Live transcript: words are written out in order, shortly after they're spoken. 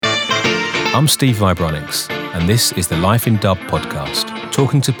I'm Steve Vibronix, and this is the Life in Dub podcast,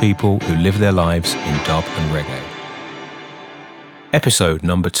 talking to people who live their lives in dub and reggae. Episode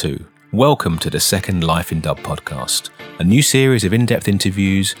number 2. Welcome to the second Life in Dub podcast, a new series of in-depth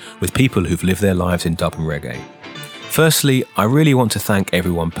interviews with people who've lived their lives in dub and reggae. Firstly, I really want to thank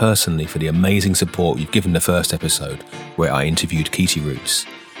everyone personally for the amazing support you've given the first episode, where I interviewed Keety Roots.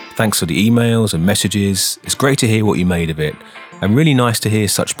 Thanks for the emails and messages. It's great to hear what you made of it, and really nice to hear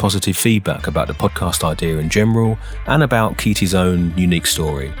such positive feedback about the podcast idea in general and about Keety's own unique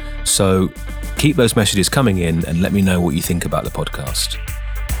story. So keep those messages coming in and let me know what you think about the podcast.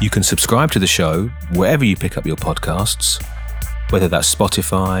 You can subscribe to the show wherever you pick up your podcasts, whether that's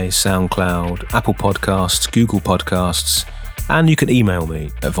Spotify, SoundCloud, Apple Podcasts, Google Podcasts, and you can email me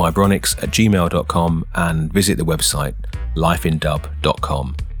at vibronix@gmail.com and visit the website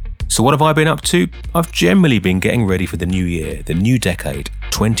lifeindub.com. So what have I been up to? I've generally been getting ready for the new year, the new decade,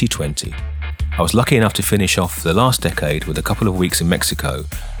 2020. I was lucky enough to finish off the last decade with a couple of weeks in Mexico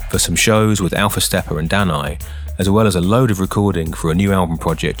for some shows with Alpha Stepper and Danai, as well as a load of recording for a new album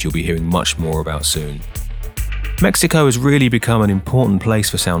project you'll be hearing much more about soon. Mexico has really become an important place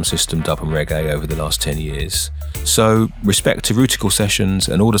for sound system dub and reggae over the last 10 years. So respect to Rutical Sessions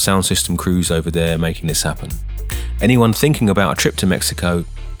and all the sound system crews over there making this happen. Anyone thinking about a trip to Mexico,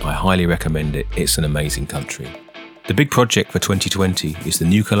 I highly recommend it. It's an amazing country. The big project for 2020 is the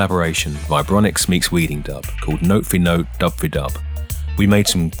new collaboration Vibronix meets Weeding Dub called Note for Note, Dub for Dub. We made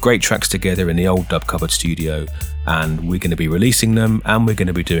some great tracks together in the old Dub Cupboard studio, and we're going to be releasing them, and we're going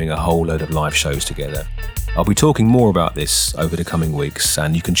to be doing a whole load of live shows together. I'll be talking more about this over the coming weeks,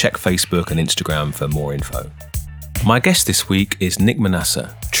 and you can check Facebook and Instagram for more info. My guest this week is Nick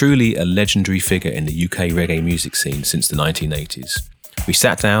Manasseh, truly a legendary figure in the UK reggae music scene since the 1980s. We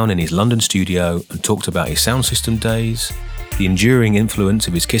sat down in his London studio and talked about his sound system days, the enduring influence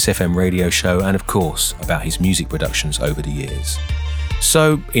of his Kiss FM radio show, and of course, about his music productions over the years.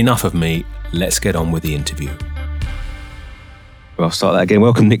 So, enough of me, let's get on with the interview. Well, I'll start that again.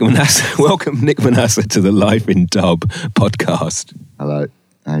 Welcome, Nick Manasseh. Welcome, Nick Manasseh, to the Life in Dub podcast. Hello,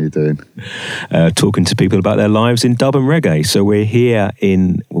 how you doing? Talking to people about their lives in dub and reggae. So we're here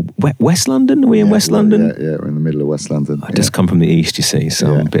in West London? Are we in West London? Yeah, we're in the middle of West London. I just come from the east, you see,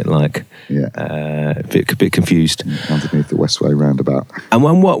 so I'm a bit like, a bit confused. Underneath the Westway roundabout.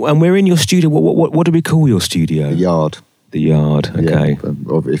 And we're in your studio. What do we call your studio? The Yard. The Yard, okay.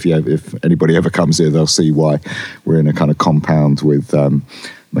 Yeah, if anybody ever comes here, they'll see why. We're in a kind of compound with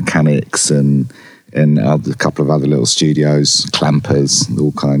mechanics and a couple of other little studios, clampers,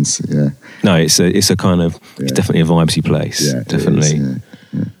 all kinds. Yeah. No, it's a kind of it's definitely a vibesy place. Yeah, definitely. It is,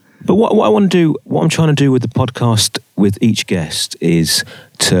 yeah. But what I want to do, what I'm trying to do with the podcast with each guest is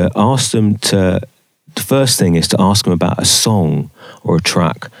to ask them to. The first thing is to ask them about a song or a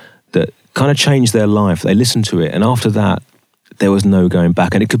track that kind of changed their life. They listened to it, and after that, there was no going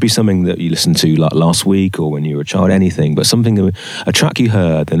back. And it could be something that you listened to like last week or when you were a child, anything, but a track you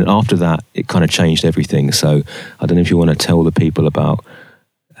heard, and after that, it kind of changed everything. So I don't know if you want to tell the people about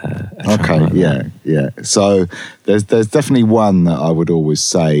a track like that. Yeah. So there's definitely one that I would always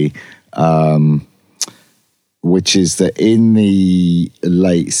say, which is that in the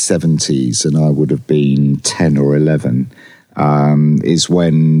late 70s, and I would have been 10 or 11, is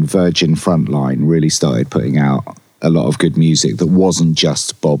when Virgin Frontline really started putting out a lot of good music that wasn't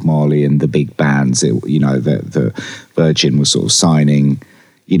just Bob Marley and the big bands. The Virgin was sort of signing,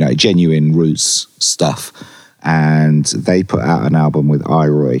 genuine roots stuff. And they put out an album with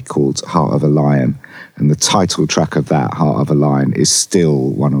Iroy called Heart of a Lion. And the title track of that, Heart of a Lion, is still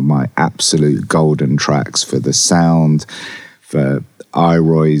one of my absolute golden tracks for the sound, for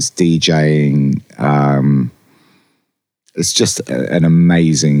Iroy's DJing. It's just an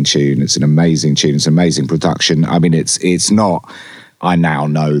amazing tune. It's an amazing tune. It's amazing production. I mean, it's not. I now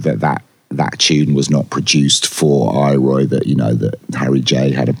know that tune was not produced for Iroy. That Harry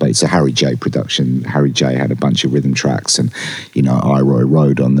J had it's a Harry J production. Harry J had a bunch of rhythm tracks, and Iroy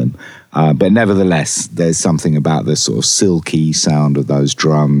rode on them. But nevertheless, there's something about the sort of silky sound of those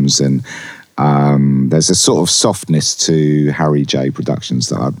drums, and there's a sort of softness to Harry J productions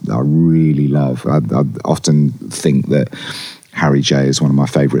that I really love. I often think that Harry J is one of my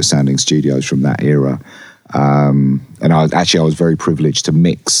favourite sounding studios from that era. And I was very privileged to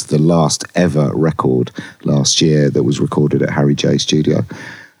mix the last ever record last year that was recorded at Harry J studio,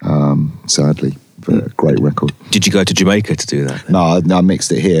 sadly, but a great record. Did you go to Jamaica to do that then? No, I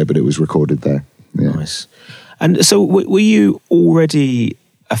mixed it here, but it was recorded there. Yeah. Nice. And so were you already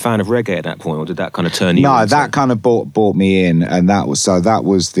a fan of reggae at that point, or did that kind of turn you? No, that kind of brought me in, and that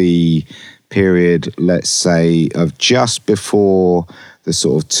was the period, let's say, of just before the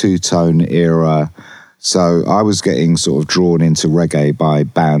sort of two-tone era. So I was getting sort of drawn into reggae by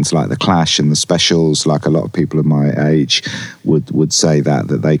bands like The Clash and The Specials. Like a lot of people of my age would say that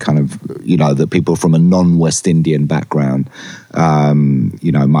they kind of, you know, that people from a non-West Indian background,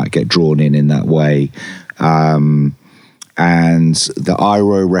 you know, might get drawn in that way. And the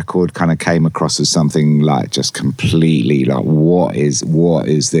Iroh record kind of came across as something like just completely like, what is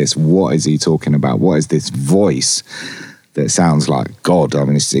this? What is he talking about? What is this voice that sounds like God? I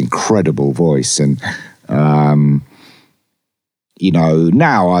mean, it's an incredible voice. And, you know,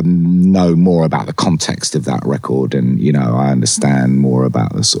 now I know more about the context of that record, and, you know, I understand more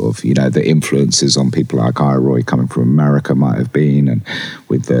about the sort of, you know, the influences on people like Iroh coming from America might have been, and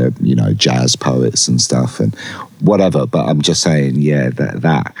with the, you know, jazz poets and stuff and whatever. But I'm just saying, yeah,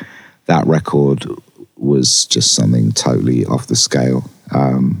 that record was just something totally off the scale.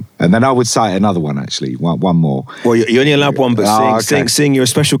 And then I would cite another one, actually, one more. Well, you only allowed one, but sing, you're a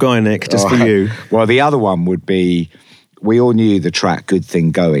special guy, Nick, just for you. Well, the other one would be, we all knew the track Good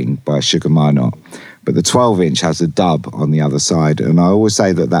Thing Going by Sugar Minott, but the 12-inch has a dub on the other side, and I always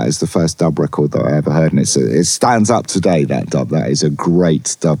say that is the first dub record that I ever heard, and it stands up today, that dub. That is a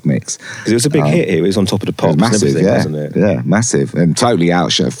great dub mix. Because it was a big hit. It was on top of the pops massive, and everything, yeah, wasn't it? Yeah, massive, and totally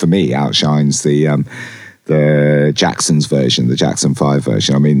outshines the Jackson's version, the Jackson 5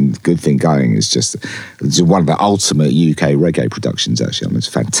 version. I mean, Good Thing Going is just one of the ultimate UK reggae productions, actually. I mean, it's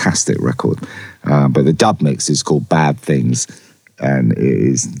a fantastic record. But the dub mix is called Bad Things, and it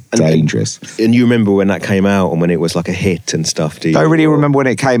is dangerous. And you remember when that came out and when it was like a hit and stuff, do you? I don't really remember when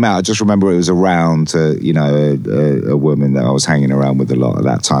it came out. I just remember it was around, you know, a woman that I was hanging around with a lot at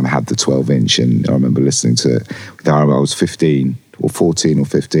that time had the 12-inch, and I remember listening to it. I was 15 or 14 or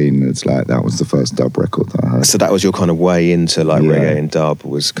 15. It's like, that was the first dub record that I heard. So that was your kind of way into like reggae and dub,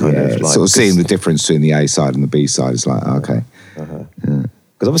 was kind of like... sort of seeing the difference between the A side and the B side. It's like, okay.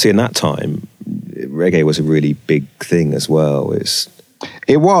 Because obviously in that time, reggae was a really big thing as well.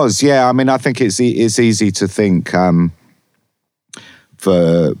 It was, yeah. I mean, I think it's easy to think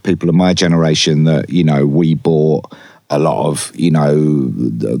for people of my generation that, you know, we bought a lot of, you know,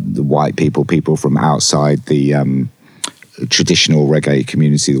 the white people from outside the traditional reggae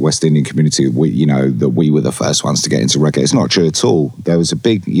community, the West Indian community, that we were the first ones to get into reggae. It's not true at all. There was a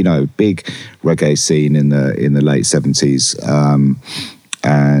big reggae scene in the late 70s,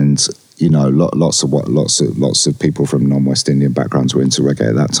 and you know, lots of people from non-West Indian backgrounds were into reggae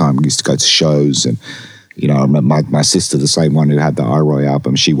at that time. We used to go to shows, and you know, I remember my sister, the same one who had the Iroh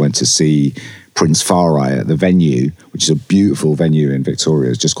album, she went to see Prince Farai at the Venue, which is a beautiful venue in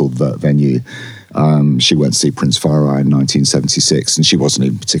Victoria. It's just called The Venue. She went to see Prince Farai in 1976, and she wasn't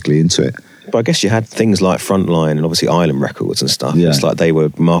even particularly into it. But I guess you had things like Frontline and obviously Island Records and stuff. Yeah. It's like they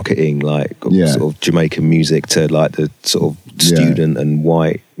were marketing like sort of Jamaican music to like the sort of student and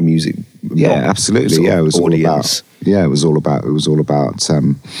white music. Yeah, absolutely. Yeah, it was audience. It was all about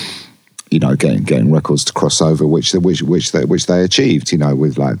you know, getting records to cross over, which they achieved. You know,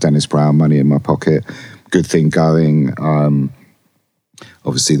 with like Dennis Brown, Money in My Pocket, Good Thing Going.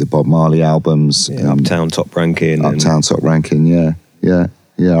 Obviously the Bob Marley albums. Yeah, Uptown Top Ranking. Top Ranking, yeah.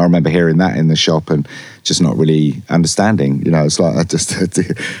 I remember hearing that in the shop and just not really understanding. You know, it's like I just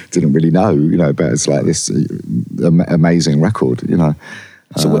didn't really know. You know, but it's like this amazing record. You know.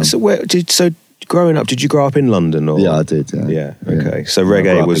 So growing up, did you grow up in London? Or? Yeah, I did. Yeah. Okay. Yeah. So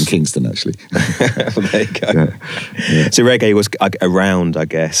reggae was in Kingston, actually. Well, there you go. Yeah. So reggae was around, I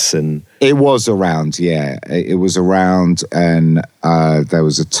guess, and it was around. Yeah, it was around, and there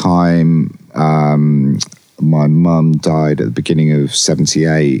was a time. My mum died at the beginning of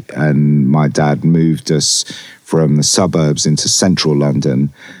 '78, and my dad moved us from the suburbs into central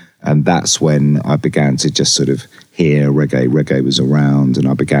London, and that's when I began to just sort of hear reggae. Reggae was around, and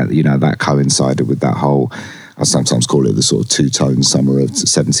I began, you know, that coincided with that whole, I sometimes call it the sort of two-tone summer of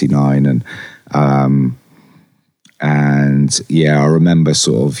 '79, and yeah, I remember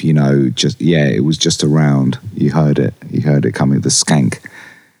sort of, you know, it was just around. You heard it coming, the skank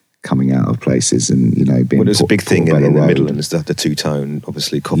coming out of places, and you know, being. Well, there's a big thing in the Midlands, the two-tone,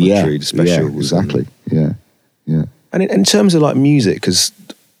 obviously Coventry, the Specials. Yeah, exactly. Yeah. And in terms of like music, because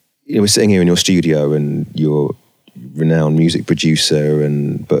you know, we're sitting here in your studio, and you're a renowned music producer,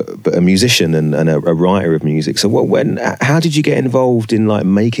 but a musician and a writer of music. So how did you get involved in like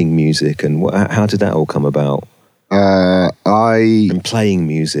making music, and how did that all come about? And playing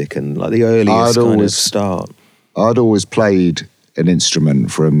music and like the earliest kind of start. I'd always played an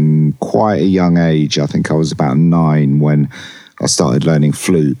instrument from quite a young age. I think I was about 9 when I started learning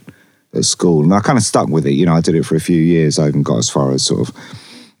flute at school, and I kind of stuck with it. You know, I did it for a few years. I even got as far as sort of,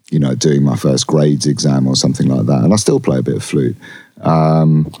 you know, doing my first grades exam or something like that, and I still play a bit of flute.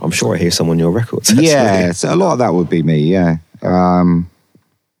 I'm sure I hear some on your records. Actually. Yeah, so a lot of that would be me. Yeah.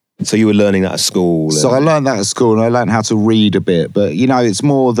 So you were learning that at school. So I learned that at school, and I learned how to read a bit. But it's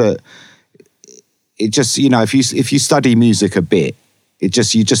more that it just if you study music a bit, you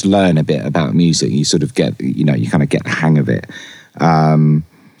just learn a bit about music. You sort of get you kind of get the hang of it.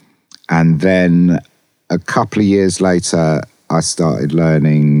 And then a couple of years later, I started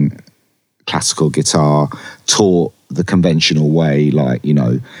learning classical guitar, taught the conventional way, like,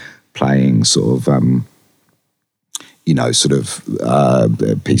 playing sort of,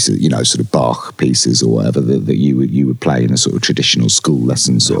 pieces, sort of Bach pieces or whatever that you would play in a sort of traditional school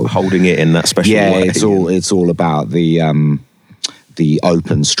lesson, sort of holding it in that special way. It's all about the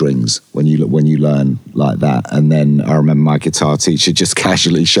open strings when you learn like that. And then I remember my guitar teacher just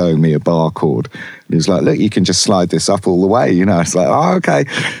casually showing me a bar chord. And he was like, look, you can just slide this up all the way, It's like, oh, okay.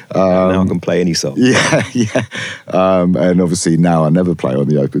 Now I can play any song. Yeah. And obviously now I never play on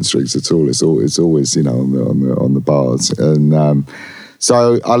the open strings at all. It's always on the bars. And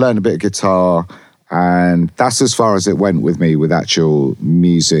so I learned a bit of guitar, and that's as far as it went with me with actual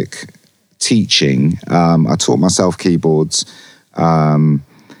music teaching. I taught myself keyboards. And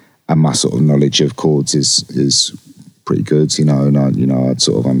my sort of knowledge of chords is pretty good, and I'd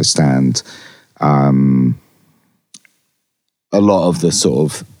sort of understand a lot of the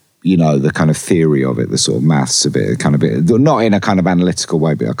sort of the kind of theory of it, the sort of maths of it, not in a kind of analytical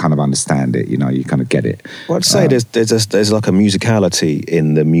way, but I kind of understand it. You kind of get it. Well, I'd say there's like a musicality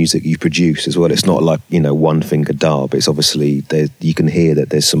in the music you produce as well. It's not like one finger dub. It's obviously you can hear that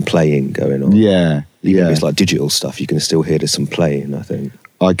there's some playing going on. Yeah. Even if it's like digital stuff, you can still hear there's some playing, I think.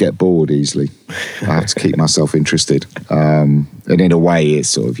 I get bored easily. I have to keep myself interested. And in a way, it's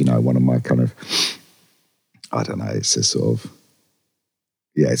sort of, one of my kind of, I don't know, it's a sort of,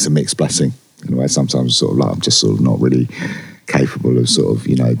 it's a mixed blessing. In a way, sometimes sort of like I'm just sort of not really capable of sort of,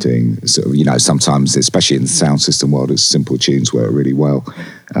 doing sort of, sometimes, especially in the sound system world, it's simple tunes work really well.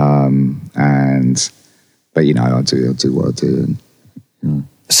 But I do what I do. And,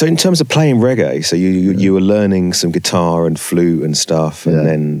 So in terms of playing reggae, so you were learning some guitar and flute and stuff,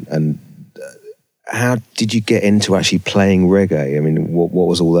 and how did you get into actually playing reggae? I mean, what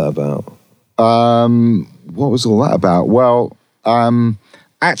was all that about? What was all that about? Well,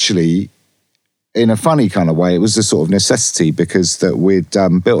 actually, in a funny kind of way, it was a sort of necessity, because that we'd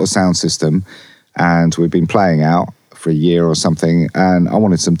built a sound system and we'd been playing out for a year or something, and I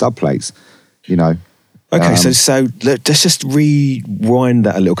wanted some dub plates, Okay, so let's just rewind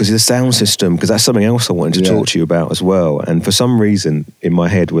that a little, because the sound system, because that's something else I wanted to talk to you about as well. And for some reason in my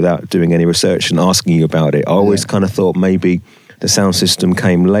head, without doing any research and asking you about it, I always kind of thought maybe the sound system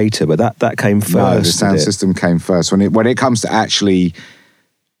came later, but that came first. No, the sound system came first. When it comes to actually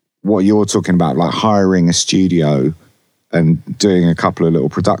what you're talking about, like hiring a studio and doing a couple of little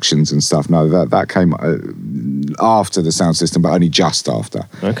productions and stuff, no, that came after the sound system, but only just after.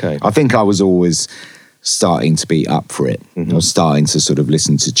 Okay. I think I was always starting to be up for it. I was starting to sort of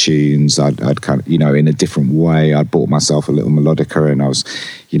listen to tunes. I'd kind of, in a different way. I'd bought myself a little melodica, and I was,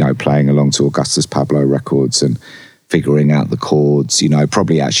 playing along to Augustus Pablo records and figuring out the chords.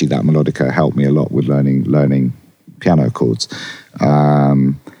 Probably actually that melodica helped me a lot with learning piano chords.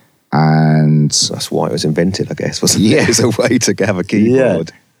 And that's why it was invented, I guess, wasn't it? It's a way to have a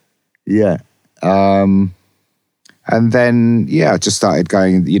keyboard. Yeah. And then, I just started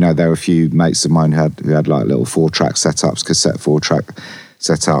going, there were a few mates of mine who had like little 4-track setups, cassette 4-track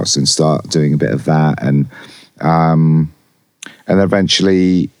setups, and start doing a bit of that. And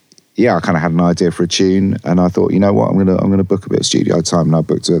eventually, I kind of had an idea for a tune, and I thought, you know what, I'm gonna book a bit of studio time. And I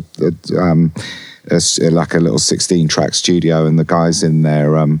booked a like a little 16-track studio, and the guys in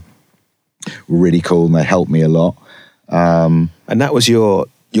there were really cool, and they helped me a lot. And that was your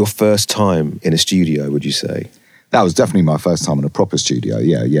first time in a studio, would you say? That was definitely my first time in a proper studio.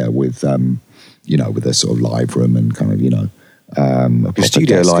 Yeah, with with a sort of live room and kind of a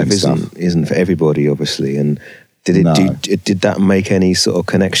studio life isn't for everybody, obviously. And did that make any sort of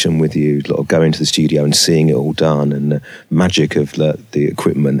connection with you, like going to the studio and seeing it all done, and the magic of the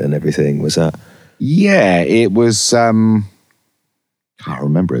equipment and everything? Was that? Yeah, it was. I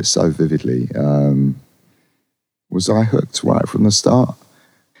remember it so vividly. Was I hooked right from the start?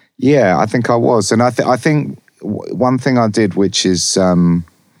 Yeah, I think I was, and I think. One thing I did, which is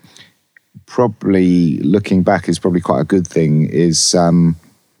probably looking back is probably quite a good thing, is I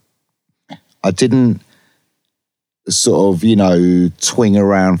didn't sort of, twing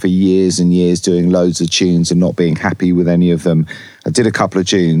around for years and years doing loads of tunes and not being happy with any of them. I did a couple of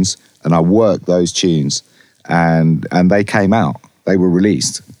tunes and I worked those tunes, and they came out. They were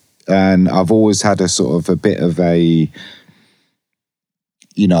released. And I've always had a sort of a bit of a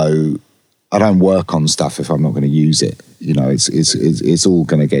you know, I don't work on stuff if I'm not going to use it. You know, it's all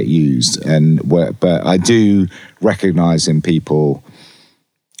going to get used. But I do recognize in people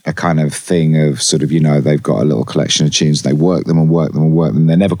a kind of thing of sort of, you know, they've got a little collection of tunes, they work them and work them and work them.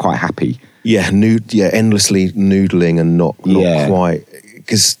 They're never quite happy. Yeah, endlessly noodling and not quite,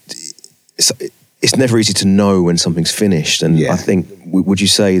 because it's never easy to know when something's finished. And I think, would you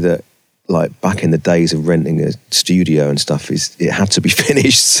say that, like back in the days of renting a studio and stuff, it had to be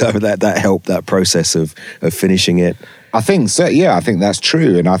finished, so that helped that process of finishing it? I think so. Yeah, I think that's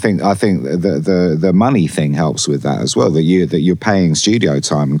true, and I think the money thing helps with that as well. That you're paying studio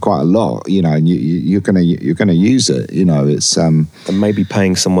time and quite a lot, you know, and you're gonna use it. You know, it's and maybe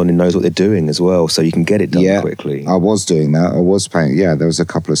paying someone who knows what they're doing as well, so you can get it done quickly. I was doing that. I was paying. Yeah, there was a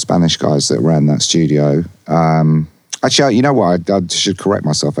couple of Spanish guys that ran that studio. Actually, you know what? I should correct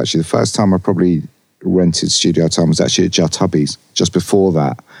myself. Actually, the first time I probably rented studio time was actually at Jartubbies. Just before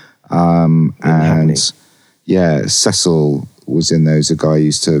that, and. Yeah, Cecil was in there. He was a guy who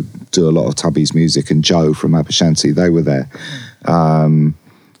used to do a lot of Tubbies music, and Joe from Abashanti, they were there. And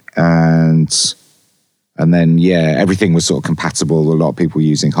then, everything was sort of compatible. A lot of people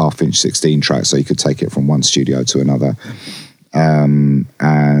using 1/2-inch 16 tracks, so you could take it from one studio to another.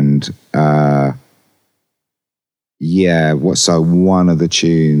 So one of the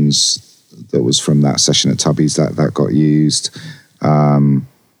tunes that was from that session at Tubbies that got used.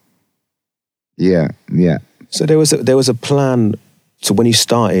 So there was a plan. So when you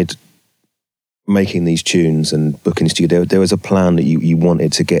started making these tunes and booking studio, there was a plan that you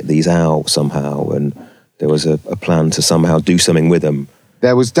wanted to get these out somehow, and there was a plan to somehow do something with them.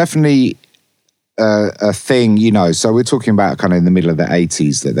 There was definitely a thing, you know. So we're talking about kind of in the middle of the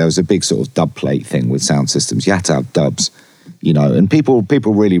 80s that there was a big sort of dub plate thing with sound systems. You had to have dubs, you know, and people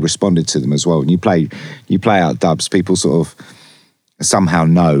really responded to them as well. When you play out dubs, people sort of somehow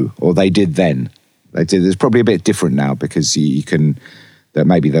know, or they did then. They did. It's probably a bit different now because you can, that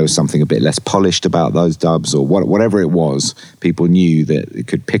maybe there was something a bit less polished about those dubs, or whatever it was. People knew that it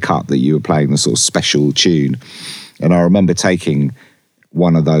could pick up that you were playing the sort of special tune. And I remember taking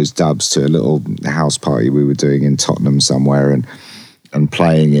one of those dubs to a little house party we were doing in Tottenham somewhere, and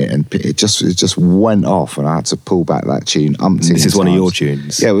playing it, and it just went off, and I had to pull back that tune umpteen This is times. One of your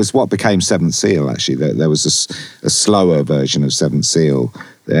tunes. Yeah, it was what became Seventh Seal. Actually, there was a slower version of Seventh Seal,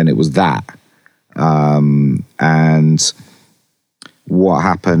 and it was that. And what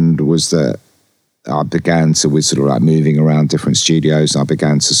happened was that I began to, with sort of like moving around different studios, I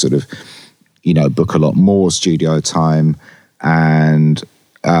began to sort of, you know, book a lot more studio time. And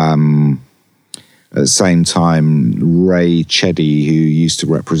at the same time, Ray Cheddy, who used to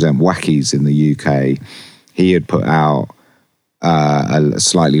represent Wackies in the UK, he had put out a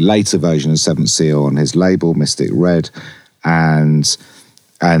slightly later version of Seventh Seal on his label, Mystic Red. And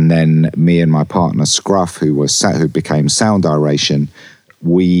then me and my partner Scruff, who became Sound Iration,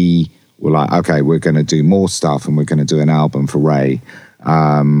 we were like, okay, we're going to do more stuff, and we're going to do an album for Ray.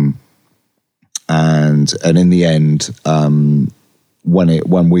 And in the end,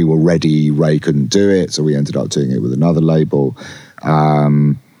 when we were ready, Ray couldn't do it, so we ended up doing it with another label,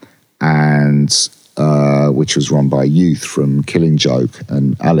 which was run by Youth from Killing Joke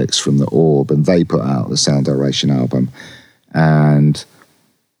and Alex from The Orb, and they put out the Sound Iration album, and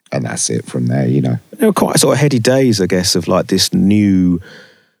that's it from there, you know. There were quite sort of heady days, I guess, of like this new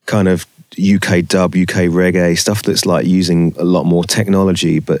kind of UK dub, UK reggae stuff that's like using a lot more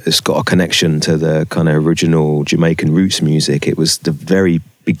technology, but it's got a connection to the kind of original Jamaican roots music. It was the very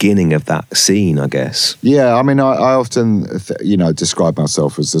beginning of that scene, I guess. Yeah, I mean, I often, describe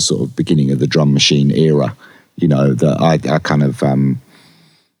myself as the sort of beginning of the drum machine era. You know, that I kind of,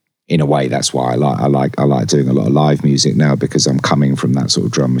 in a way, that's why I like doing a lot of live music now, because I'm coming from that sort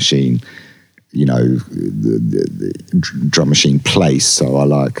of drum machine, you know, the drum machine place. So I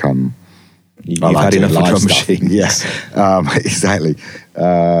like. You've had enough of drum machine. Yes, exactly.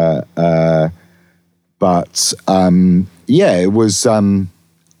 It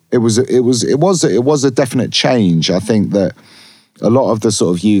was a definite change. I think that a lot of the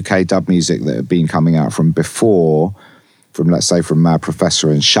sort of UK dub music that had been coming out from before, let's say from Mad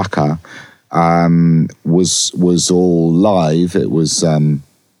Professor and Shaka, was all live. It was a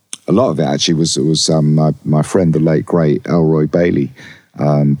lot of it actually was my friend, the late great Elroy Bailey,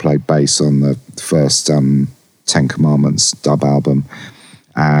 played bass on the first Ten Commandments dub album.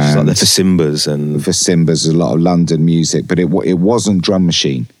 And like the Fasimbas and Fasimbas, a lot of London music, but it wasn't drum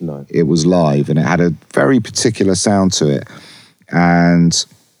machine. No, it was live, and it had a very particular sound to it. And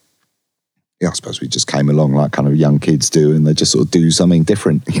yeah, I suppose we just came along like kind of young kids do, and they just sort of do something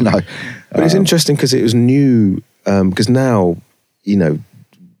different, you know. But it's interesting because it was new. Because now, you know,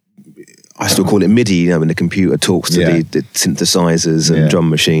 I still call it MIDI, you know, when the computer talks to the synthesizers and drum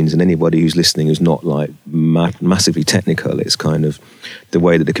machines, and anybody who's listening who's not like massively technical, it's kind of the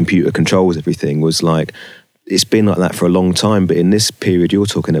way that the computer controls everything was like, it's been like that for a long time, but in this period you're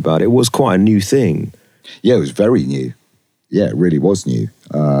talking about, it was quite a new thing. Yeah, it was very new. Yeah, it really was new.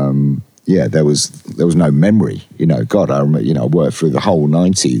 There was no memory. You know, God, I remember, you know, I worked through the whole of the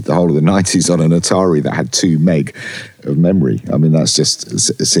 90s on an Atari that had 2 meg of memory. I mean, it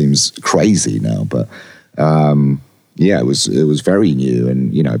seems crazy now, but it was very new,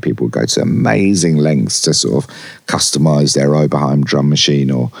 and you know, people would go to amazing lengths to sort of customize their Oberheim drum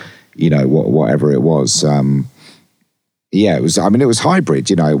machine, or you know, whatever it was. It was. I mean, it was hybrid.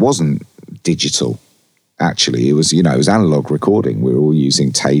 You know, it wasn't digital. Actually, it was analog recording. We were all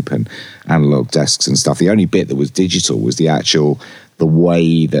using tape and analog desks and stuff. The only bit that was digital was the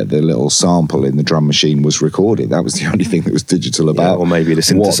way that the little sample in the drum machine was recorded. That was the only thing that was digital about. Or maybe the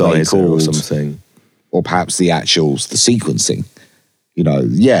synthesizer or something. Or perhaps the sequencing. You know,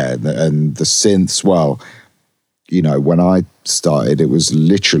 and the synths, well, you know, when I started, it was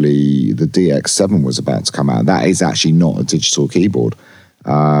literally the DX7 was about to come out. That is actually not a digital keyboard.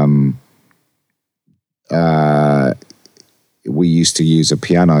 We used to use a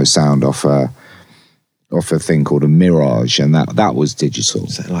piano sound off a thing called a Mirage, and that was digital.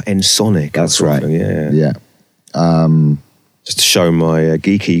 Is that like Ensonic? That's right. Yeah. Just to show my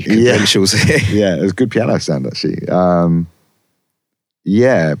geeky credentials here. Yeah, it was a good piano sound actually.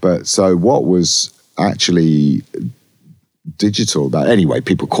 But so what was actually digital about, anyway,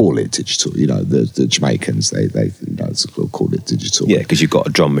 people call it digital, you know, the Jamaicans, they call it digital. Yeah, because you've got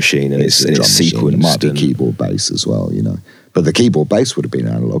a drum machine and it's sequenced. It might be keyboard bass as well, you know. But the keyboard bass would have been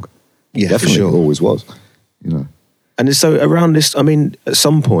analog. Yeah, definitely, for sure. It always was, you know. And so around this, I mean, at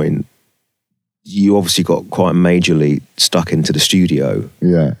some point, you obviously got quite majorly stuck into the studio.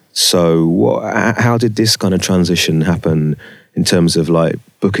 Yeah. So how did this kind of transition happen in terms of like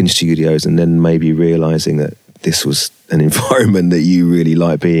booking studios and then maybe realizing that this was an environment that you really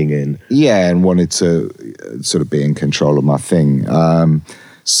like being in? Yeah, and wanted to sort of be in control of my thing.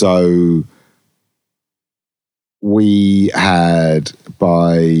 So we had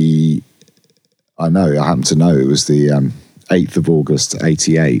I happen to know it was the 8th of August,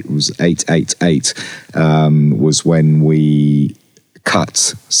 88, it was 888, was when we cut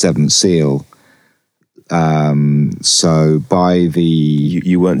Seventh Seal. So by the...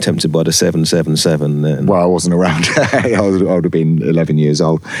 You weren't tempted by the 777 then? Well, I wasn't around. I would have been 11 years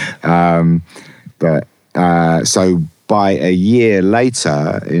old. So by a year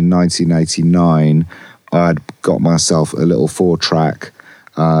later, in 1989, I'd got myself a little 4-track,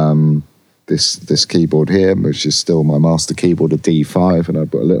 this keyboard here, which is still my master keyboard, a D5, and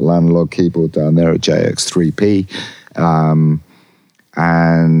I've got a little analog keyboard down there, a JX3P,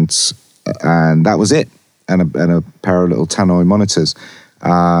 and that was it. And a pair of little Tannoy monitors. So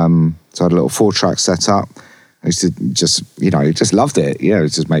I had a little 4-track setup. I used to just loved it. Yeah,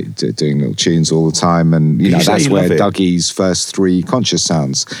 just doing little tunes all the time, and you know that's where Dougie's first 3 Conscious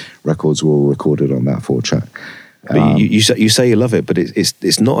Sounds records were all recorded on that 4-track. But you say you love it, but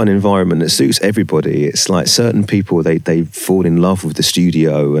it's not an environment that suits everybody. It's like certain people they fall in love with the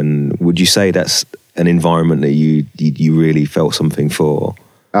studio, and would you say that's an environment that you really felt something for?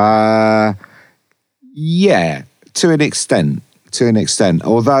 Yeah, to an extent.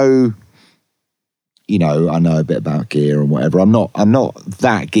 Although, you know, I know a bit about gear and whatever. I'm not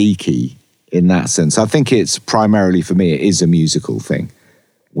that geeky in that sense. I think it's primarily, for me, it is a musical thing,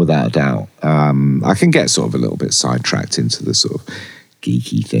 without a doubt. I can get sort of a little bit sidetracked into the sort of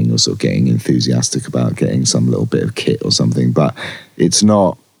geeky thing, or sort of getting enthusiastic about getting some little bit of kit or something, but it's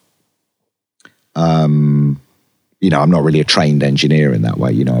not... you know, I'm not really a trained engineer in that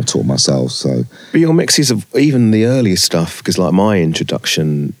way. You know, I've taught myself, so... But your mixes of even the earlier stuff, because like my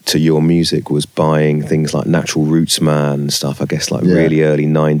introduction to your music was buying things like Natural Roots Man and stuff, I guess like really early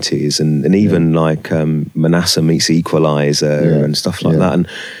 90s, and even like Manasseh meets Equalizer and stuff like that. And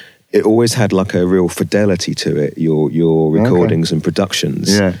it always had like a real fidelity to it, your recordings and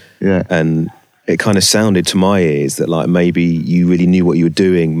productions. Yeah. And it kind of sounded to my ears that like maybe you really knew what you were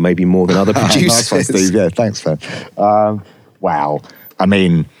doing, maybe more than other producers. Nice one, Steve. Yeah, thanks, man. Wow. I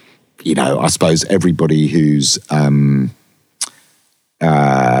mean, you know, I suppose everybody who's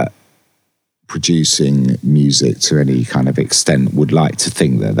producing music to any kind of extent would like to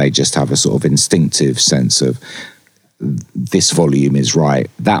think that they just have a sort of instinctive sense of this volume is right,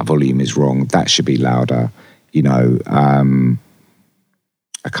 that volume is wrong, that should be louder, you know,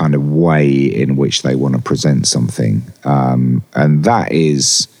 a kind of way in which they want to present something. And that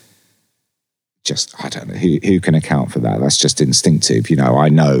is just, I don't know, who can account for that? That's just instinctive. You know, I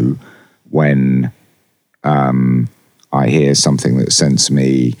know when I hear something that's sent to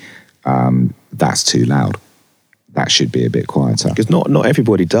me, that's too loud. That should be a bit quieter. Because not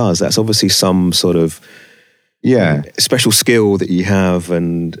everybody does. That's obviously some sort of special skill that you have,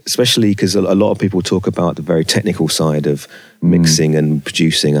 and especially because a lot of people talk about the very technical side of mixing and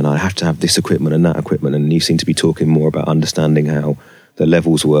producing, and I have to have this equipment and that equipment, and you seem to be talking more about understanding how the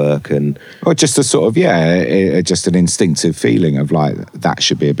levels work, and or just a sort of just an instinctive feeling of like that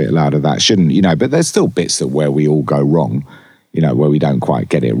should be a bit louder, that shouldn't, but there's still bits that where we all go wrong, where we don't quite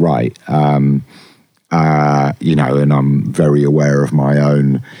get it right. And I'm very aware of my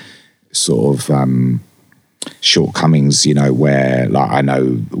own sort of shortcomings, where like I know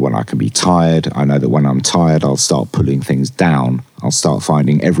when I can be tired. I know that when I'm tired, I'll start pulling things down. I'll start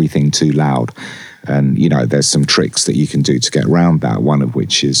finding everything too loud. And, there's some tricks that you can do to get around that, one of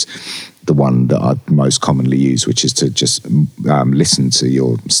which is the one that I most commonly use, which is to just listen to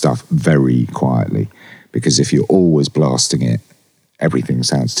your stuff very quietly. Because if you're always blasting it, everything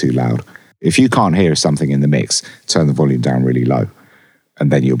sounds too loud. If you can't hear something in the mix, turn the volume down really low,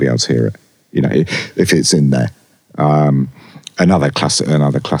 and then you'll be able to hear it, if it's in there. Another classic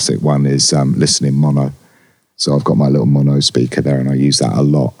one is listening mono. So I've got my little mono speaker there, and I use that a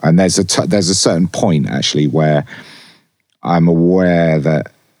lot. And there's a certain point actually where I'm aware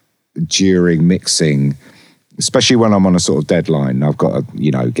that during mixing, especially when I'm on a sort of deadline, I've got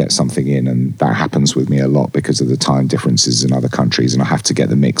to get something in, and that happens with me a lot because of the time differences in other countries, and I have to get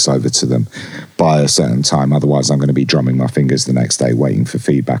the mix over to them by a certain time. Otherwise, I'm going to be drumming my fingers the next day waiting for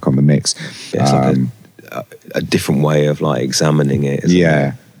feedback on the mix. Yeah, it's like a different way of like examining it.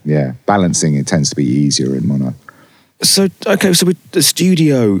 Yeah, balancing it tends to be easier in mono. So with the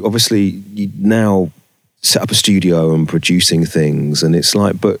studio, obviously you now set up a studio and producing things, and it's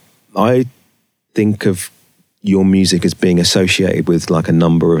like, but I think of your music as being associated with like a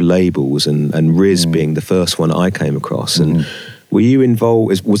number of labels, and Riz being the first one I came across. And were you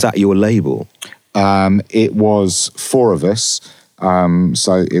involved? Was that your label? It was four of us.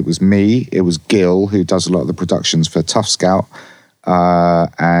 So it was me, it was Gil, who does a lot of the productions for Tough Scout,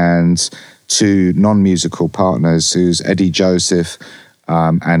 and two non-musical partners, who's Eddie Joseph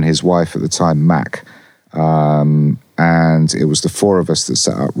and his wife at the time, Mac. And it was the four of us that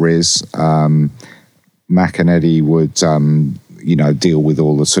set up Riz. Mac and Eddie would, deal with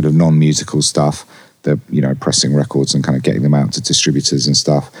all the sort of non-musical stuff, the, pressing records and kind of getting them out to distributors and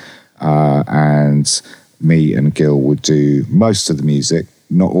stuff. And me and Gil would do most of the music,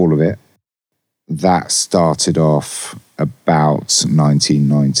 not all of it. That started off about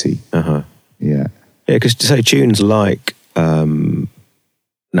 1990. Yeah, because to say tunes like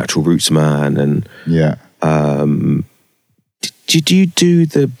Natural Roots Man and did you do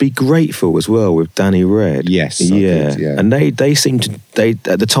the Be Grateful as well with Danny Red? Yes, yeah. I did, yeah. And they seemed to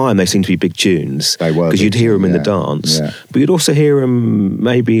at the time they seemed to be big tunes. They were, because you'd hear them in the dance, but you'd also hear them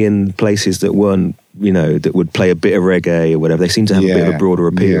maybe in places that weren't, that would play a bit of reggae or whatever. They seemed to have a bit of a broader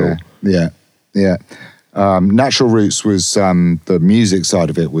appeal. Yeah. Natural Roots was the music side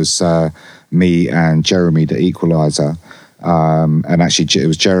of it was me and Jeremy, the equalizer. And actually, it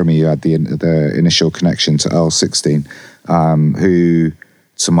was Jeremy who had the initial connection to Earl 16, who,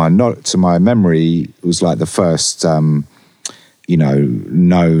 to my memory, was like the first,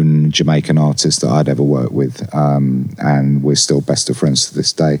 known Jamaican artist that I'd ever worked with, and we're still best of friends to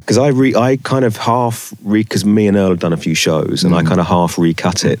this day. Because I kind of because me and Earl had done a few shows, and I kind of half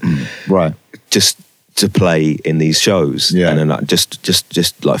recut it, right, just to play in these shows, and then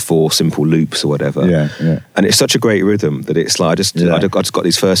just like 4 simple loops or whatever. And it's such a great rhythm that it's like I just got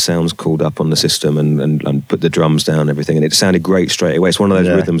these first sounds called up on the system and put the drums down and everything, and it sounded great straight away. It's one of those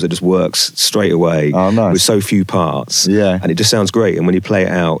rhythms that just works straight away with so few parts, and it just sounds great. And when you play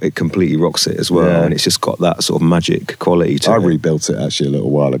it out, it completely rocks it as well, and it's just got that sort of magic quality to it. I rebuilt it actually a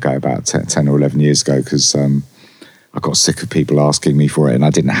little while ago, about 10 or 11 years ago, because I got sick of people asking me for it, and I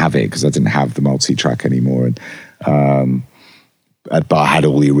didn't have it because I didn't have the multi-track anymore. And but I had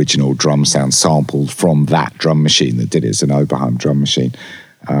all the original drum sounds sampled from that drum machine that did it. It's an Oberheim drum machine,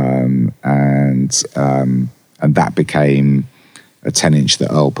 and that became a 10-inch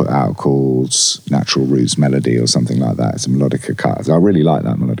that Earl put out called Natural Roots Melody or something like that. It's a melodica cut. I really like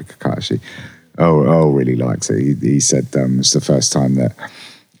that melodica cut actually. Earl really liked it. He said it's the first time that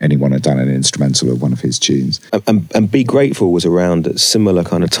anyone had done an instrumental of one of his tunes. And Be Grateful was around at similar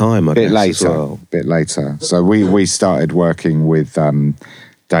kind of time, I guess, as well. Bit later. So we started working with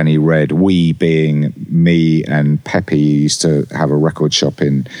Danny Red, we being me and Peppy, used to have a record shop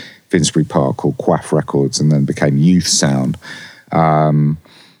in Finsbury Park called Quaff Records, and then became Youth Sound.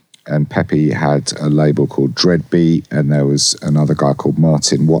 and Pepe had a label called Dreadbeat, and there was another guy called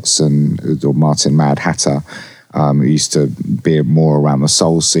Martin Watson, or Martin Mad Hatter, who used to be more around the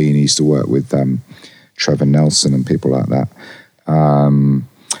soul scene. He used to work with Trevor Nelson and people like that.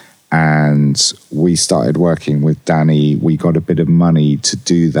 And we started working with Danny. We got a bit of money to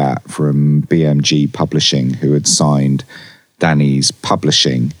do that from BMG Publishing, who had signed Danny's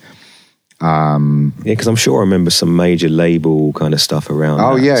publishing. Yeah, because I'm sure I remember some major label kind of stuff around.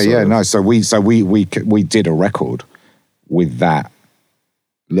 Oh, that, yeah. No, so we did a record with that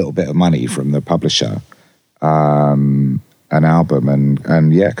little bit of money from the publisher, an album,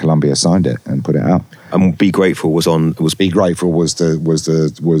 and yeah, Columbia signed it and put it out. And Be Grateful was Be Grateful was the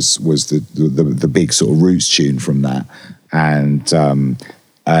big sort of roots tune from that,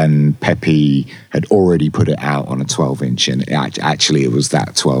 and Pepe had already put it out on a 12-inch, and actually it was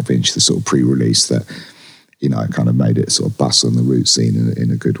that 12-inch, the sort of pre-release that, you know, kind of made it sort of bust on the root scene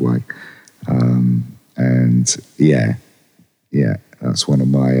in a good way. And yeah, that's one of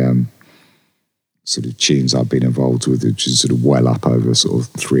my sort of tunes I've been involved with, which is sort of well up over sort of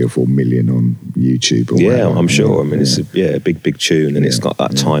 3 or 4 million on YouTube. Or whatever. I'm sure. I mean, it's a big tune, and it's got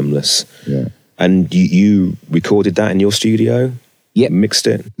that timeless. Yeah. And you recorded that in your studio? Yeah. Mixed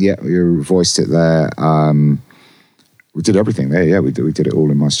it? Yeah, we voiced it there. We did everything there. Yeah, we did it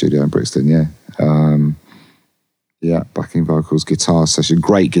all in my studio in Brixton. Yeah. Backing vocals, guitar session,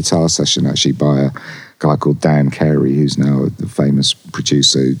 great guitar session actually by a guy called Dan Carey, who's now the famous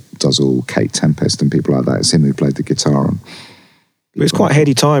producer who does all Kate Tempest and people like that. It's him who played the guitar on. It was quite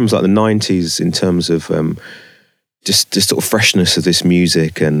heady times, like the 90s, in terms of just sort of freshness of this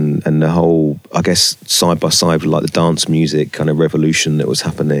music and the whole, I guess, side by side with like the dance music kind of revolution that was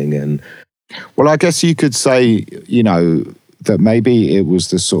happening. And well, I guess you could say, you know, that maybe it was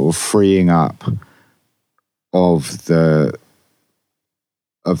the sort of freeing up of the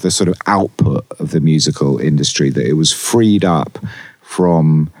sort of output of the musical industry, that it was freed up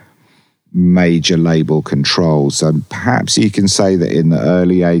from major label controls. And perhaps you can say that in the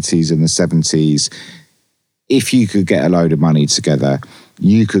early 80s and the 70s, if you could get a load of money together,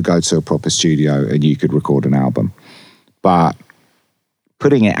 you could go to a proper studio and you could record an album. But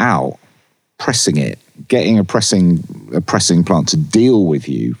putting it out, pressing it, getting a pressing plant to deal with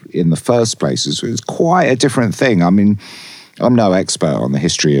you in the first place is quite a different thing. I mean, I'm no expert on the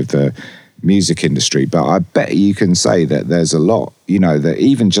history of the music industry, but I bet you can say that there's a lot, you know, that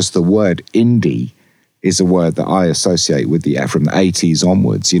even just the word indie is a word that I associate with from the 80s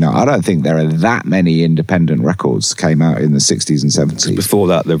onwards. You know, I don't think there are that many independent records that came out in the 60s and 70s. Before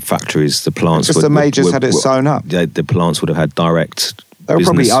that, the factories, the plants... Because the majors had it sewn up. The plants would have had direct... They were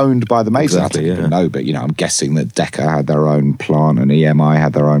business. probably owned by the majors. Exactly, I don't even know, but, you know, I'm guessing that Decca had their own plant and EMI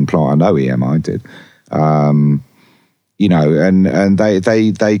had their own plant. I know EMI did. You know, and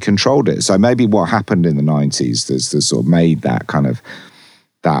they controlled it. So maybe what happened in the 90s that sort of made that kind of,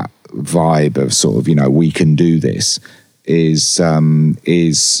 that vibe of sort of, you know, we can do this is a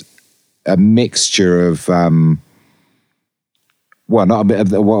mixture of, what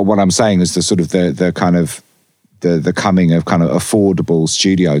I'm saying is the sort of the kind of, the coming of kind of affordable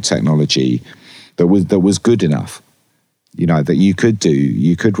studio technology that was good enough, you know, that you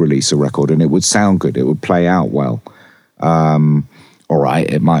could release a record and it would sound good, it would play out well. All right,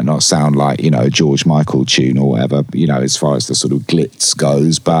 it might not sound like, you know, a George Michael tune or whatever, you know, as far as the sort of glitz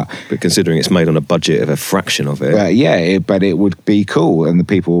goes, but considering it's made on a budget of a fraction of it, but it would be cool and the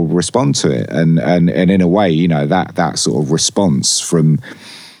people will respond to it, and in a way, you know, that sort of response from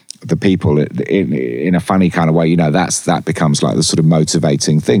the people in a funny kind of way, you know, that becomes like the sort of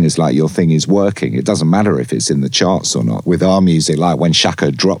motivating thing. Is like your thing is working. It doesn't matter if it's in the charts or not. With our music, like when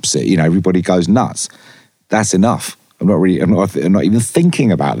Shaka drops it, you know, everybody goes nuts. That's enough. I'm not even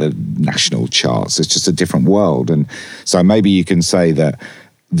thinking about the national charts. It's just a different world. And so maybe you can say that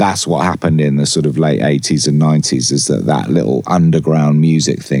that's what happened in the sort of late 80s and 90s, is that little underground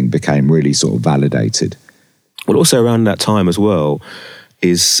music thing became really sort of validated. Well, also around that time as well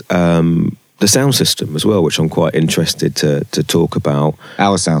is the sound system as well, which I'm quite interested to talk about.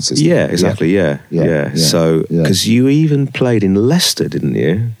 Our sound system. Yeah, exactly. Yeah. So, because you even played in Leicester, didn't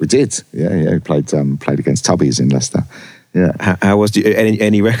you? We did. Yeah. We played against Tubbies in Leicester. Yeah. How was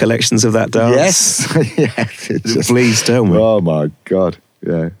any recollections of that dance? Yes. Please tell me. Oh my God.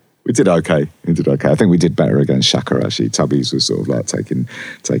 Yeah. We did okay. I think we did better against Shaka, actually. Tubbies was sort of like taking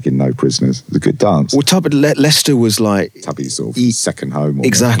no prisoners. It was a good dance. Well, Leicester was like... Tubbies sort of second home.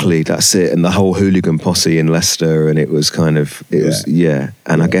 Exactly, that's it. And the whole hooligan posse in Leicester, and it was kind of... And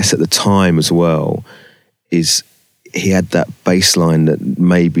I guess at the time as well, he had that bass line that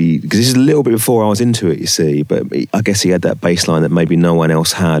maybe, because this is a little bit before I was into it, you see, but I guess he had that bass line that maybe no one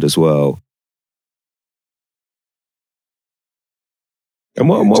else had as well. And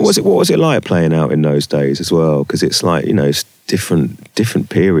what was it like playing out in those days as well? Because it's like, you know, it's different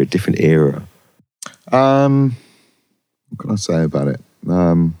period, different era. What can I say about it?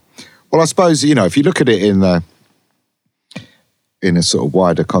 Well, I suppose, you know, if you look at it in a sort of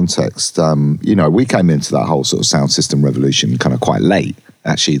wider context, you know, we came into that whole sort of sound system revolution kind of quite late,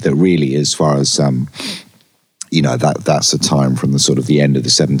 actually, that really, as far as, you know, that's a time from the sort of the end of the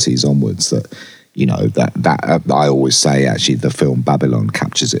 70s onwards that, you know, that I always say, actually, the film Babylon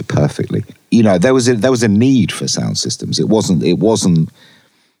captures it perfectly. You know, there was a need for sound systems. It wasn't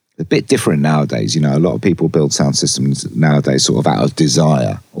a bit different nowadays. You know, a lot of people build sound systems nowadays sort of out of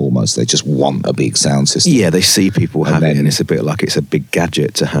desire, almost. They just want a big sound system. Yeah, they see people have it, and it's a bit like it's a big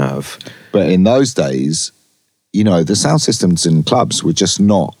gadget to have. But in those days, you know, the sound systems in clubs were just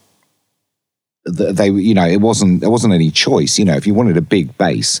not. They, you know, there wasn't any choice. You know, if you wanted a big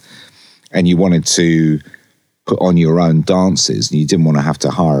bass and you wanted to put on your own dances, and you didn't want to have to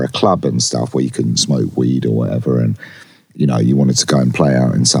hire a club and stuff where you couldn't smoke weed or whatever, and you know, you wanted to go and play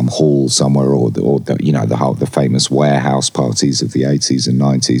out in some hall somewhere, or the, you know, the famous warehouse parties of the 80s and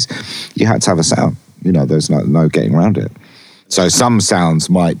 90s, you had to have a sound. You know, there's no getting around it. So some sounds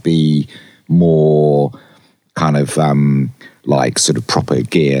might be more kind of like sort of proper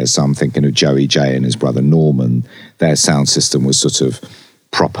gear. So I'm thinking of Joey J and his brother Norman. Their sound system was sort of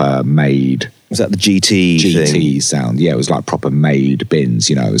proper made. Was that the GT sound? Yeah, it was like proper made bins,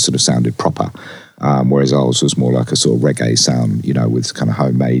 you know, it sort of sounded proper. Whereas ours was more like a sort of reggae sound, you know, with kind of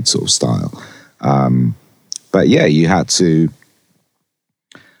homemade sort of style. But yeah, you had to,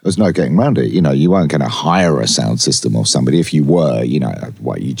 there was no getting around it. You know, you weren't going to hire a sound system off somebody. If you were, you know,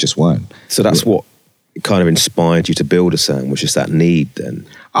 what, you just weren't. So that's what kind of inspired you to build a sound, was just that need then?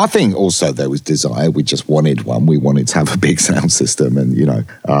 I think also there was desire. We just wanted one. We wanted to have a big sound system, and, you know,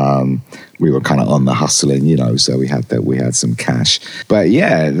 we were kind of on the hustling, you know, so we had some cash. But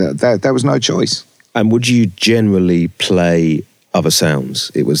yeah, there was no choice. And would you generally play other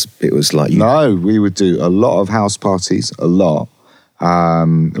sounds? It was like you... No, we would do a lot of house parties, a lot.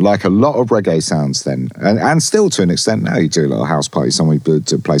 Like a lot of reggae sounds then. And still to an extent now, you do a lot of house parties. Some we would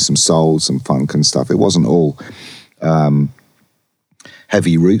to play some soul, some funk and stuff. It wasn't all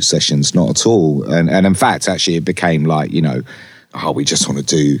heavy root sessions, not at all. And in fact, actually, it became like, you know, we just want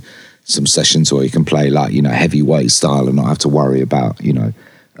to do some sessions where you can play like, you know, heavyweight style and not have to worry about, you know,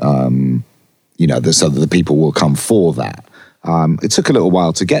 so that the people will come for that. It took a little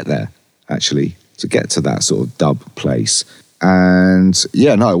while to get there, actually, to get to that sort of dub place. And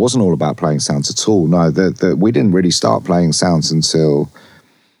yeah, no, it wasn't all about playing sounds at all. No, we didn't really start playing sounds until,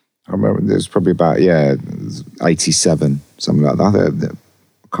 I remember it was probably about, 87, something like that.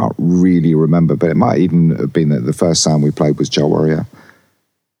 I can't really remember, but it might even have been that the first sound we played was Joe Warrior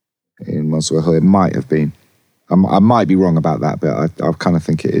in Muswell Hill. It might have been. I might be wrong about that, but I kind of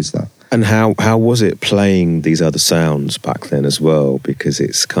think it is that. And how was it playing these other sounds back then as well? Because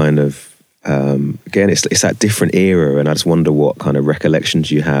it's kind of, again, it's that different era, and I just wonder what kind of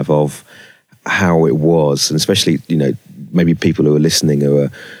recollections you have of how it was, and especially, you know, maybe people who are listening who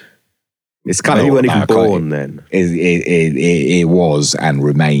are, it's kind of, you weren't even born then. It was and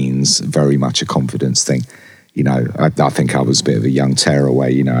remains very much a confidence thing. You know, I think I was a bit of a young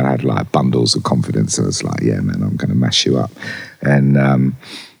tearaway, you know, I had like bundles of confidence. I was like, yeah, man, I'm going to mash you up. And I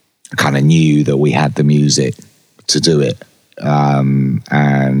kind of knew that we had the music to do it.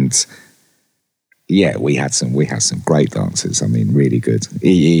 And yeah, we had some great dances. I mean, really good.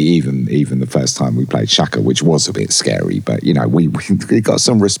 Even the first time we played Shaka, which was a bit scary, but you know, we got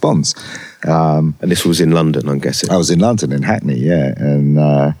some response. And this was in London, I'm guessing. I was in London, in Hackney, yeah,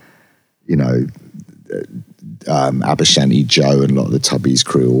 and you know, Abashanti Joe and a lot of the Tubbies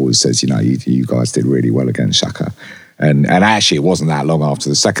crew always says, you know, you guys did really well against Shaka. And actually, it wasn't that long after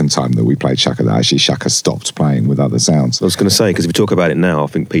the second time that we played Shaka that actually Shaka stopped playing with other sounds. I was going to say, because if we talk about it now, I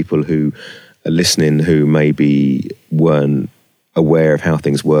think people who are listening who maybe weren't aware of how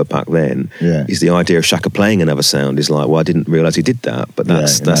things were back then, is the idea of Shaka playing another sound is like, well, I didn't realise he did that, but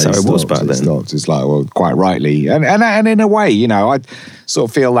that's how it was back then. It's like, well, quite rightly. And in a way, you know, I sort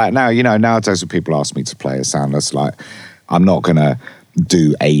of feel like now, you know, nowadays when people ask me to play a sound, that's like, I'm not going to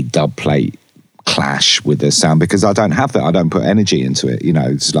do a dub plate clash with the sound because I don't have that. I don't put energy into it. You know,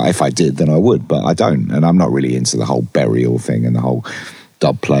 it's like if I did, then I would, but I don't. And I'm not really into the whole burial thing and the whole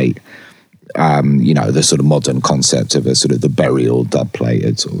dub plate. You know, the sort of modern concept of a sort of the burial dub plate,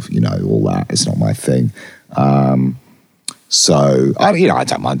 it's sort of, you know, all that. It's not my thing. So, I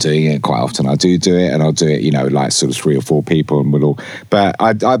don't mind doing it quite often. I do it, and I'll do it, like sort of 3 or 4 people, and we'll all. But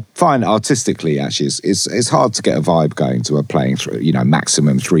I find artistically, actually, it's hard to get a vibe going to playing through,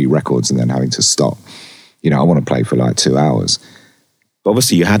 maximum 3 records and then having to stop. I want to play for like 2 hours.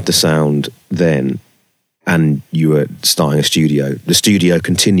 Obviously, you had the sound then, and you were starting a studio. The studio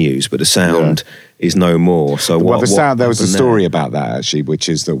continues, but the sound is no more. So the sound. There was a story about that actually, which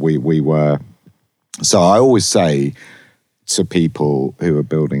is that we were. So I always say to people who are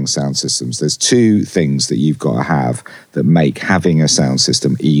building sound systems, there's 2 things that you've got to have that make having a sound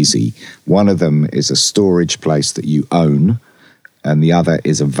system easy. One of them is a storage place that you own, and the other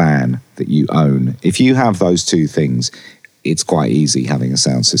is a van that you own. If you have those 2 things, it's quite easy having a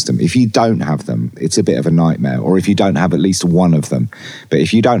sound system. If you don't have them, it's a bit of a nightmare, or if you don't have at least one of them. But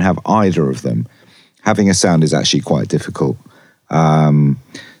if you don't have either of them, having a sound is actually quite difficult.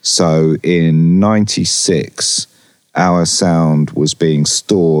 So in 96, our sound was being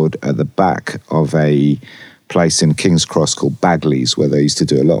stored at the back of a place in King's Cross called Bagley's, where they used to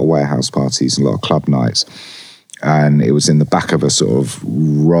do a lot of warehouse parties and a lot of club nights. And it was in the back of a sort of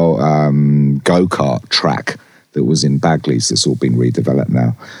go-kart track that was in Bagley's. That's all been redeveloped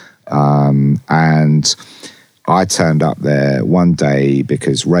now. And I turned up there one day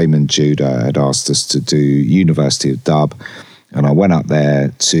because Raymond Judah had asked us to do University of Dub. And I went up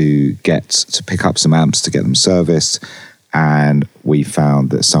there to pick up some amps to get them serviced. And we found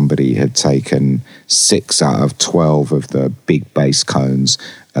that somebody had taken 6 out of 12 of the big bass cones,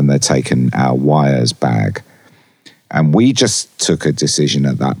 and they'd taken our wires bag. And we just took a decision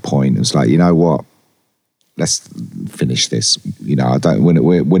at that point. It was like, you know what? Let's finish this.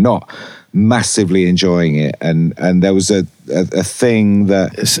 We're not massively enjoying it, and there was a thing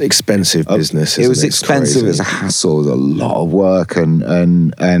that it's expensive business. It was expensive. It was a hassle. It was a lot of work,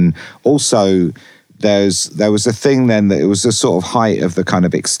 and also there was a thing then that it was the sort of height of the kind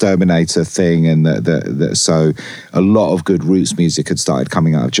of Exterminator thing, and that so a lot of good roots music had started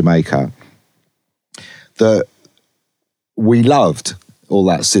coming out of Jamaica that we loved. All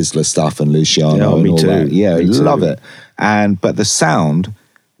that Sizzler stuff and Luciano and all too. That. Yeah, me love too. it. But the sound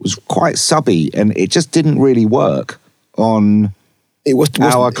was quite subby, and it just didn't really work on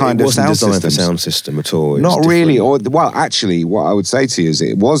our kind of sound system. It wasn't designed for sound system at all. Not really. Actually, what I would say to you is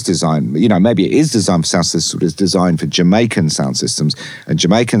it was designed, maybe it is designed for sound systems, but it's designed for Jamaican sound systems. And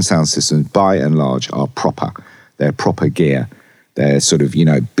Jamaican sound systems, by and large, are proper. They're proper gear. They're sort of,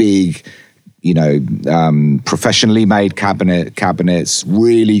 big, professionally made cabinets,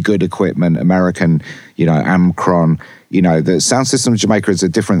 really good equipment, American, Amcron. The sound system of Jamaica is a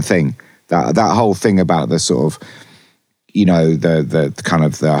different thing. That whole thing about the sort of, the kind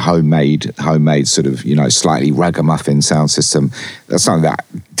of the homemade sort of, slightly ragamuffin sound system. That's something that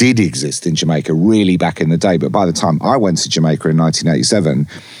did exist in Jamaica really back in the day. But by the time I went to Jamaica in 1987,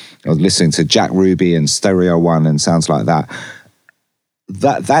 I was listening to Jack Ruby and Stereo One and sounds like that.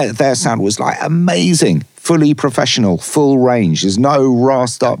 Their sound was like amazing, fully professional, full range. There's no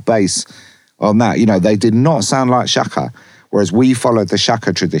rasped up bass on that. They did not sound like Shaka, whereas we followed the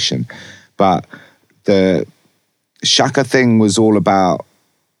Shaka tradition. But the Shaka thing was all about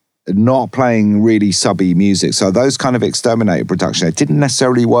not playing really subby music. So those kind of Exterminator production, it didn't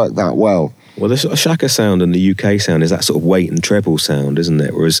necessarily work that well. Well, the sort of Shaka sound and the UK sound is that sort of weight and treble sound, isn't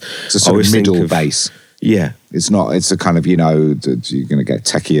it? Whereas it's a sort of middle bass. Yeah. It's not, it's a kind of, you're going to get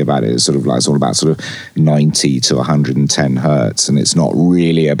techie about it. It's sort of like, it's all about sort of 90 to 110 hertz. And it's not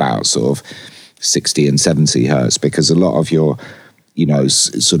really about sort of 60 and 70 hertz, because a lot of your,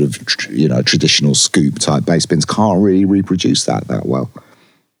 sort of, traditional scoop type bass bins can't really reproduce that well.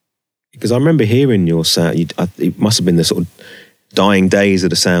 Because I remember hearing your sound, it must have been the sort of dying days of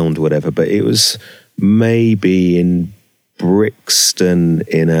the sound or whatever, but it was maybe in Brixton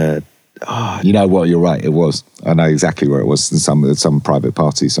in a, you know what? You're right. It was. I know exactly where it was. In some private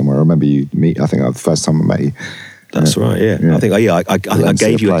party somewhere. I remember you meet. I think the first time I met you. That's right. Yeah. I think. I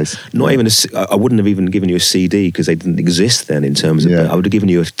gave you I wouldn't have even given you a CD because they didn't exist then. In terms of, I would have given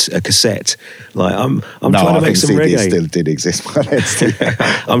you a cassette. Like I'm trying to make some CDs reggae. Still did exist.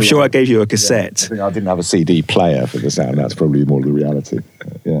 I'm sure I gave you a cassette. I think I didn't have a CD player for the sound. That's probably more the reality.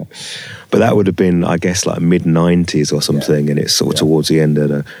 Yeah. But that would have been, I guess, like mid-90s or something, and it's sort of towards the end of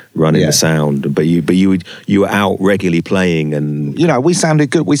the running the sound. But you were out regularly playing, and we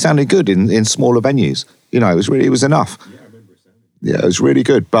sounded good. We sounded good in smaller venues. It was enough. Yeah, I remember it sounding. Yeah, it was really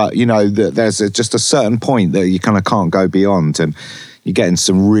good. But there's just a certain point that you kind of can't go beyond, and you get in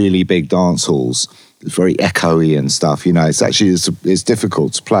some really big dance halls. It's very echoey and stuff. It's actually it's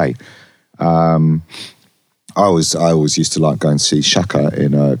difficult to play. I always used to like going to see Shaka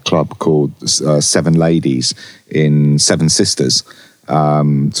in a club called Seven Ladies in Seven Sisters,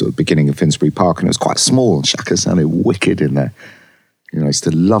 sort of beginning of Finsbury Park, and it was quite small, and Shaka sounded wicked in there. I used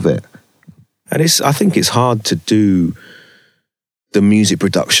to love it. And I think it's hard to do the music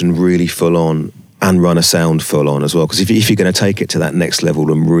production really full on and run a sound full on as well. Because if you're going to take it to that next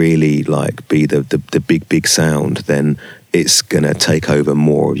level and really like be the big sound, then it's going to take over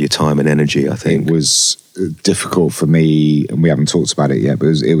more of your time and energy, I think. It was difficult for me, and we haven't talked about it yet, but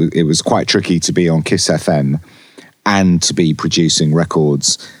it was quite tricky to be on Kiss FM and to be producing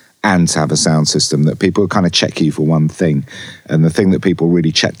records and to have a sound system that people kind of check you for one thing. And the thing that people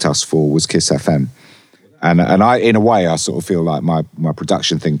really checked us for was Kiss FM. And I, in a way, I sort of feel like my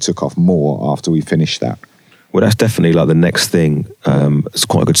production thing took off more after we finished that. Well, that's definitely like the next thing. It's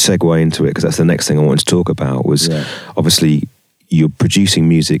quite a good segue into it, because that's the next thing I wanted to talk about was obviously you're producing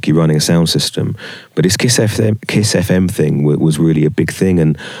music, you're running a sound system, but this Kiss FM thing was really a big thing.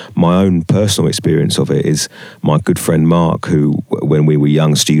 And my own personal experience of it is my good friend Mark, who, when we were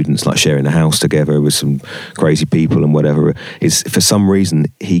young students, like sharing a house together with some crazy people and whatever, is for some reason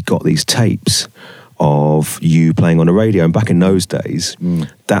he got these tapes of you playing on the radio. And back in those days,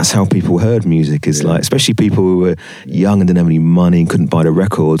 that's how people heard music, is like, especially people who were young and didn't have any money and couldn't buy the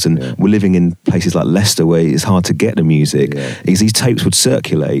records and were living in places like Leicester where it's hard to get the music. These tapes would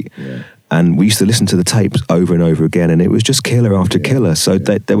circulate. And we used to listen to the tapes over and over again, and it was just killer after killer. So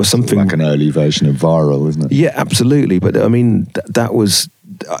there was something... like an early version of Viral, isn't it? Yeah, absolutely. But I mean, that was...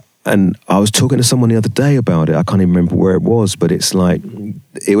 And I was talking to someone the other day about it. I can't even remember where it was, but it's like,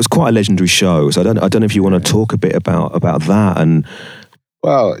 it was quite a legendary show. So I don't know if you want to talk a bit about that. And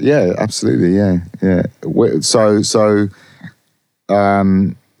well, yeah, absolutely, yeah. So,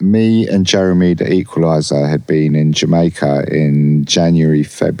 me and Jeremy, the Equalizer, had been in Jamaica in January,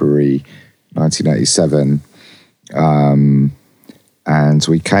 February 1987, and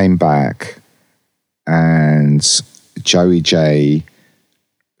we came back, and Joey J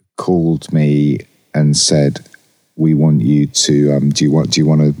called me and said, "We want you to do you want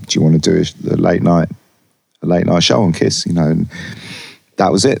to do a late night show on Kiss?" And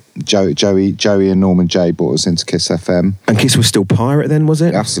that was it. Joey and Norman J brought us into Kiss FM. And Kiss was still Pirate then, was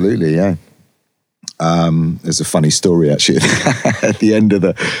it? Absolutely, yeah. There's a funny story actually. At the end of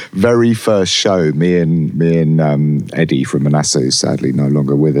the very first show, me and Eddie from Manasseh, who's sadly no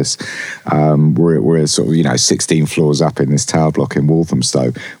longer with us, we're sort of 16 floors up in this tower block in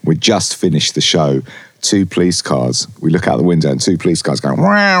Walthamstow. We just finished the show. 2 police cars. We look out the window and 2 police cars going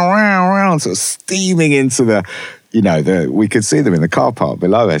wow, wow, wow, sort of steaming into the we could see them in the car park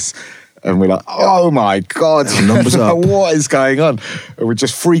below us. And we're like, oh my God, numbers up. What is going on? And we're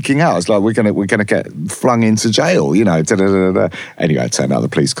just freaking out. It's like we're gonna get flung into jail, Anyway, it turned out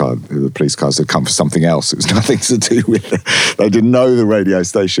the police cars had come for something else. It was nothing to do with it. They didn't know the radio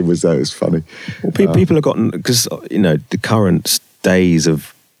station was there. It was funny. Well, people have gotten, because the current days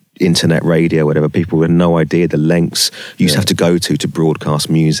of internet radio, whatever, people had no idea the lengths you used to have to go to broadcast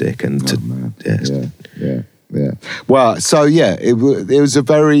music and Yeah. Well, so it was a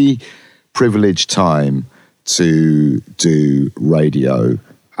very privileged time to do radio.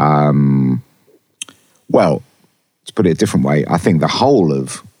 Well, to put it a different way, I think the whole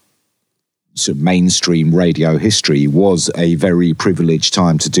of sort of mainstream radio history was a very privileged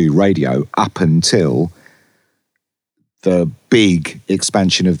time to do radio up until the big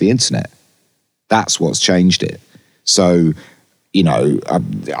expansion of the internet. That's what's changed it. So,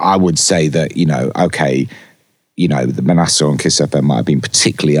 I would say that, okay, the Manasseh on Kiss FM might have been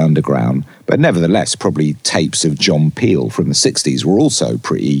particularly underground, but nevertheless, probably tapes of John Peel from the 60s were also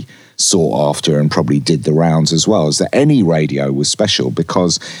pretty sought after and probably did the rounds as well. As that any radio was special,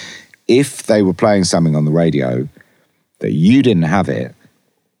 because if they were playing something on the radio that you didn't have it,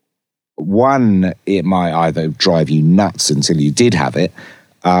 one, it might either drive you nuts until you did have it,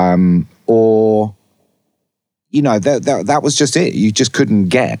 or, that was just it. You just couldn't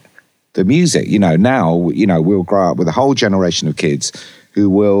get the music. Now, we'll grow up with a whole generation of kids who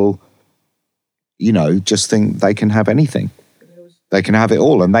will, just think they can have anything. They can have it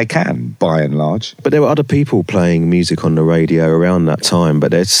all, and they can, by and large. But there were other people playing music on the radio around that time,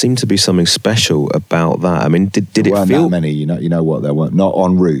 but there seemed to be something special about that. I mean, did it feel... There weren't that many, you know what, there weren't. Not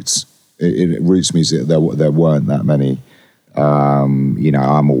on Roots. In Roots music, there weren't that many.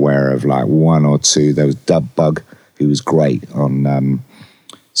 I'm aware of like 1 or 2. There was Dub Bug, who was great on...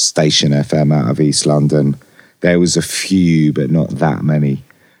 Station FM out of East London. There was a few, but not that many.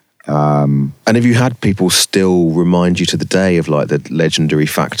 And have you had people still remind you to the day of like the legendary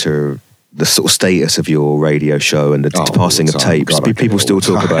factor, the sort of status of your radio show and the passing of tapes? God, people still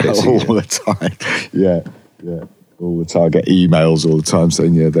talk about it. All the time. Yeah. Yeah. All the time, I get emails all the time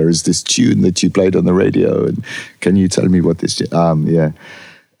saying, "Yeah, there is this tune that you played on the radio, and can you tell me what this?"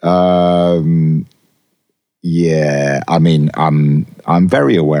 Yeah, I mean, I'm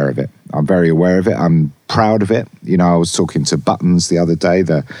very aware of it. I'm very aware of it. I'm proud of it. You know, I was talking to Buttons the other day,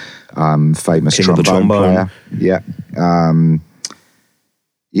 the famous trombone player. Yeah.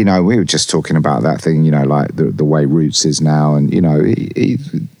 You know, we were just talking about that thing. You know, like the way Roots is now, and you know,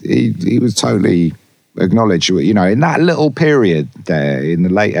 he was totally acknowledged. You know, in that little period there in the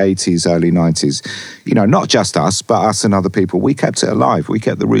late 80s, early 90s, you know, not just us, but us and other people, we kept it alive. We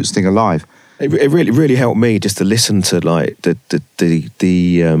kept the Roots thing alive. It really helped me just to listen to like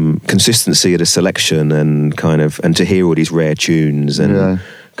the consistency of the selection and kind of, and to hear all these rare tunes and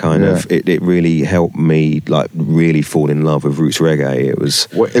kind of, it really helped me like really fall in love with Roots reggae.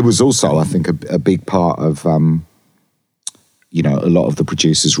 It was also, I think, a big part of, you know, a lot of the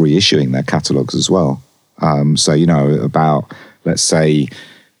producers reissuing their catalogues as well. So, you know, about, let's say,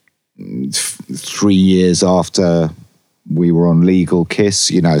 3 years after we were on Legal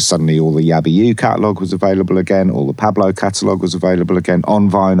Kiss, you know, suddenly all the Yabba You catalogue was available again, all the Pablo catalogue was available again, on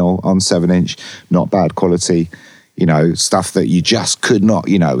vinyl, on 7-inch, not bad quality, you know, stuff that you just could not,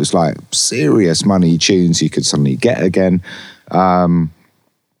 you know, it was like serious money tunes you could suddenly get again.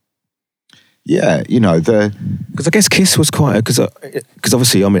 Yeah, you know, because I guess Kiss was quite because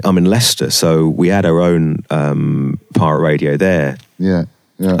obviously I'm in Leicester, so we had our own pirate radio there. Yeah.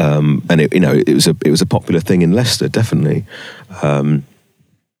 Yeah. And it was a popular thing in Leicester, definitely. But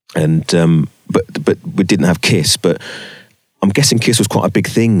we didn't have Kiss. But I'm guessing Kiss was quite a big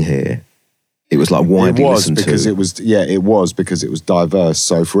thing here. It was like widely listened to. It was because it was diverse.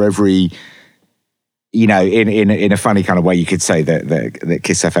 So for every, you know, in a funny kind of way, you could say that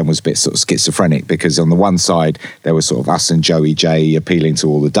Kiss FM was a bit sort of schizophrenic, because on the one side there was sort of us and Joey J appealing to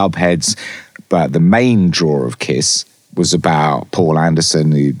all the dub heads, but the main draw of Kiss was about Paul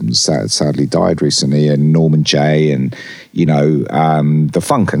Anderson, who sadly died recently, and Norman Jay, and you know, the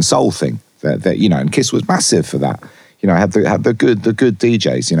funk and soul thing that you know, and Kiss was massive for that. You know, had the good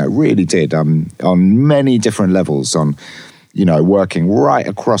DJs. You know, really did on many different levels. On, you know, working right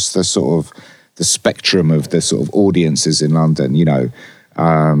across the sort of the spectrum of the sort of audiences in London. You know,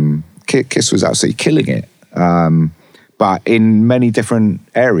 Kiss was absolutely killing it, but in many different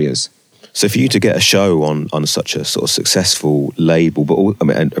areas. So for you to get a show on such a sort of successful label,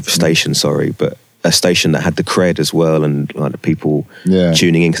 a station that had the cred as well, and like the people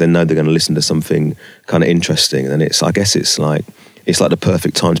tuning in because they know they're going to listen to something kind of interesting, and I guess it's like the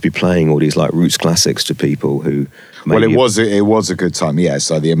perfect time to be playing all these like Roots classics to people who. Well, it was a good time, yeah.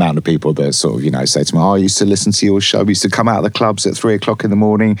 So the amount of people that sort of, you know, say to me, "Oh, I used to listen to your show. We used to come out of the clubs at 3:00 in the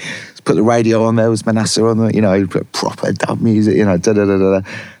morning, put the radio on. There was Manasseh on the, you know, put proper dub music, you know, da da da da."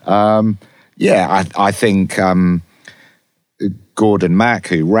 Yeah, I think Gordon Mack,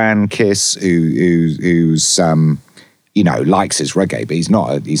 who ran Kiss, who's you know, likes his reggae, but he's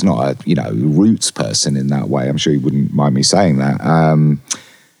not a you know, Roots person in that way. I'm sure he wouldn't mind me saying that.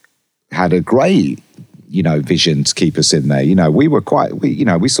 Had a great, you know, vision to keep us in there. You know, we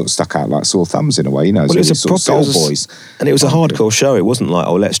sort of stuck out like sore thumbs in a way. You know, it was sort of soul boys, and it was a hardcore show. It wasn't like,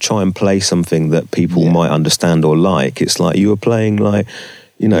 oh, let's try and play something that people might understand or like. It's like you were playing like,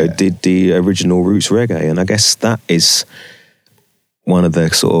 you know, did the original Roots reggae. And I guess that is one of the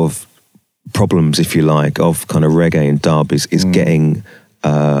sort of problems, if you like, of kind of reggae and dub is getting,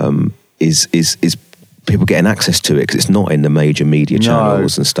 is people getting access to it, because it's not in the major media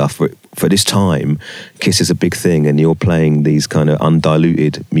channels and stuff. For this time, Kiss is a big thing, and you're playing these kind of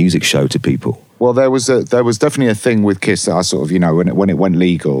undiluted music show to people. Well, there was definitely a thing with Kiss that I sort of, you know, when it went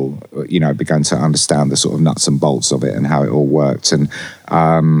legal, you know, began to understand the sort of nuts and bolts of it and how it all worked. And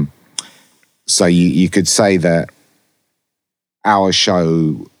so you could say that our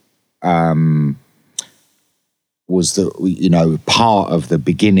show was you know, part of the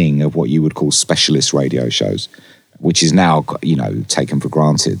beginning of what you would call specialist radio shows, which is now, you know, taken for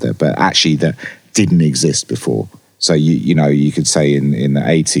granted, but actually that didn't exist before. So you know, you could say in the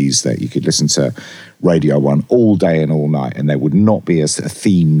 80s that you could listen to Radio 1 all day and all night, and there would not be a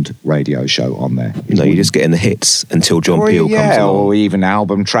themed radio show on there. No, you're just getting the hits until John Peel comes along. Or even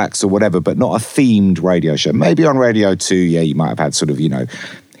album tracks or whatever, but not a themed radio show. Maybe on Radio 2, you might have had sort of, you know,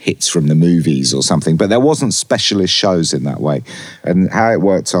 hits from the movies or something, but there wasn't specialist shows in that way. And how it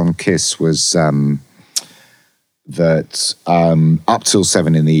worked on Kiss was that up till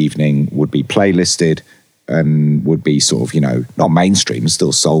 7 in the evening would be playlisted, and would be sort of, you know, not mainstream,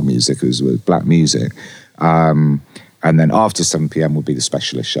 still soul music, it was black music. And then after 7 p.m. would be the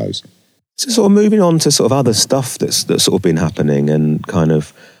specialist shows. So sort of moving on to sort of other stuff that's sort of been happening, and kind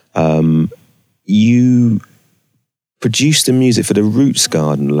of you produced the music for the Roots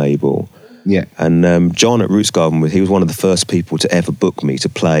Garden label. Yeah. And John at Roots Garden, he was one of the first people to ever book me to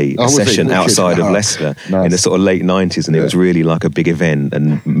play a session outside of Leicester in the sort of late 90s. And it was really like a big event.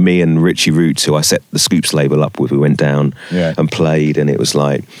 And me and Richie Roots, who I set the Scoops label up with, we went down and played. And it was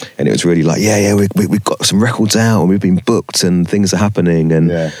really like, we've got some records out and we've been booked and things are happening.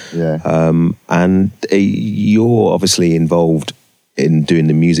 And, and you're obviously involved in doing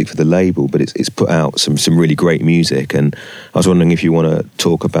the music for the label, but it's put out some really great music. And I was wondering if you want to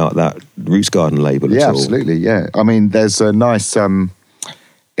talk about that Roots Garden label at all. Absolutely, yeah. I mean, there's a nice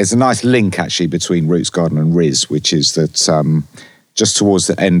link actually between Roots Garden and Riz, which is that just towards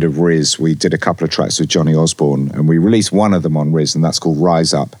the end of Riz, we did a couple of tracks with Johnny Osborne, and we released one of them on Riz, and that's called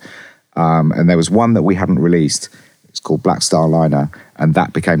Rise Up. And there was one that we hadn't released. It's called Black Star Liner, and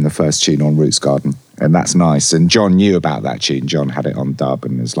that became the first tune on Roots Garden. And that's nice. And John knew about that tune. John had it on dub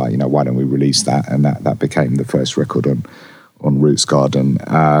and was like, why don't we release that? And that became the first record on Roots Garden.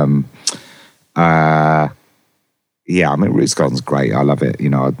 Roots Garden's great. I love it.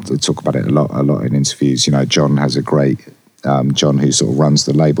 I talk about it a lot in interviews. John has a great, John who sort of runs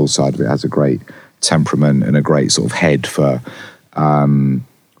the label side of it, has a great temperament and a great sort of head for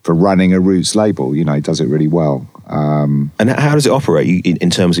running a Roots label. He does it really well. And how does it operate in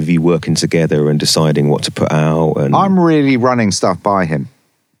terms of you working together and deciding what to put out? And I'm really running stuff by him.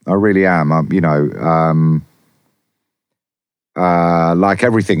 I really am. Like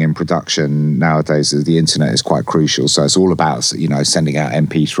everything in production nowadays, the internet is quite crucial. So it's all about, sending out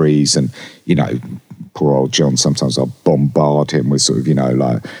MP3s and, poor old John, sometimes I'll bombard him with sort of,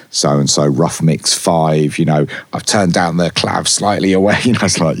 like so-and-so rough mix 5, I've turned down the clav slightly away.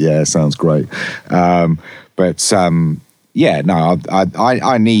 It's like, yeah, sounds great. I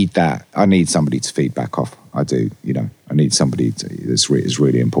need that. I need somebody to feed back off. I do, I need somebody is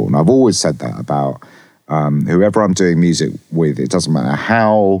really important. I've always said that about whoever I'm doing music with. It doesn't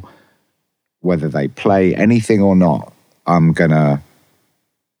matter whether they play anything or not, I'm going to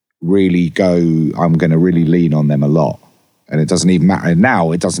really lean on them a lot. And it doesn't even matter.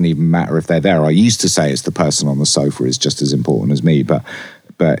 Now, it doesn't even matter if they're there. I used to say it's the person on the sofa is just as important as me, but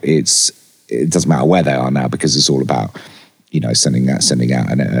it doesn't matter where they are now, because it's all about, sending out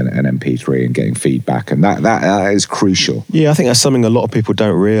an MP3 and getting feedback. And that is crucial. Yeah, I think that's something a lot of people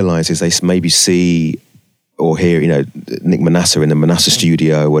don't realise is they maybe see or hear, Nick Manasseh in the Manasseh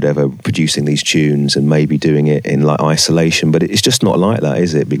studio or whatever, producing these tunes and maybe doing it in like isolation. But it's just not like that,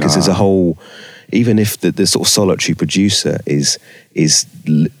 is it? Because there's a whole, even if the sort of solitary producer is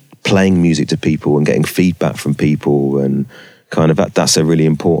playing music to people and getting feedback from people, and kind of that's a really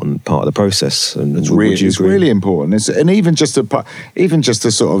important part of the process. And it's really important. And even just a sort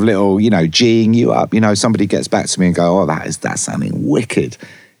of little, G'ing you up. Somebody gets back to me and go, that's sounding wicked.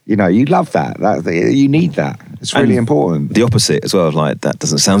 You love that. You need that. It's really important. The opposite as well, like that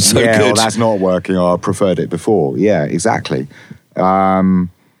doesn't sound so good. Yeah, that's not working. I preferred it before. Yeah, exactly.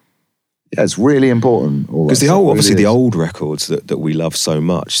 It's really important. Because the old records that we love so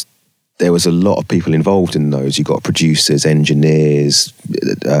much, there was a lot of people involved in those. You got producers, engineers,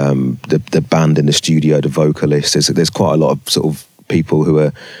 the band in the studio, the vocalists. There's quite a lot of sort of people who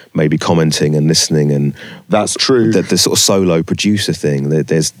are maybe commenting and listening, and that's true. The sort of solo producer thing,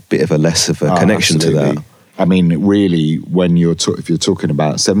 there's a bit of a less of a connection absolutely. To that. I mean, really, when if you're talking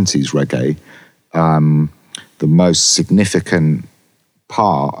about 70s reggae, the most significant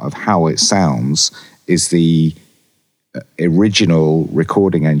part of how it sounds is the original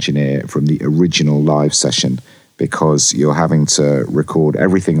recording engineer from the original live session, because you're having to record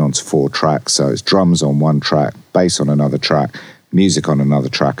everything onto 4 tracks. So it's drums on one track, bass on another track, music on another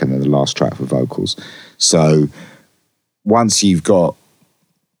track, and then the last track for vocals. So once you've got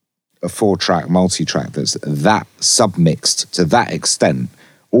a 4-track multi-track that's that submixed to that extent,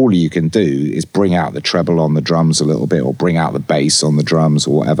 all you can do is bring out the treble on the drums a little bit, or bring out the bass on the drums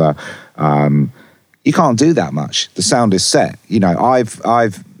or whatever. You can't do that much. The sound is set.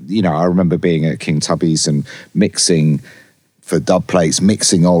 I remember being at King Tubby's and mixing for dub plates,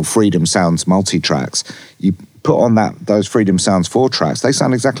 mixing old Freedom Sounds multi-tracks. You put on those Freedom Sounds 4 tracks, they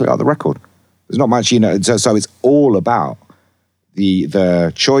sound exactly like the record. There's not much, so it's all about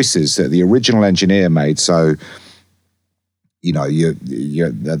the choices that the original engineer made. So,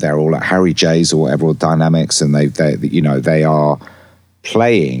 they're all at Harry J's or whatever, or Dynamics, and they are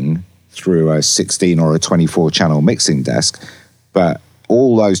playing through a 16 or a 24 channel mixing desk, but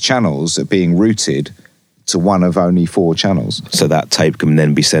all those channels are being routed to one of only 4 channels. So that tape can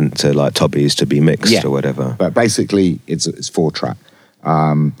then be sent to like Tubby's to be mixed or whatever. But basically it's 4-track.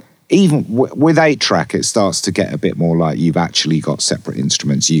 Even with 8-track, it starts to get a bit more like you've actually got separate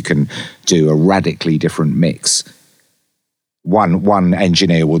instruments. You can do a radically different mix one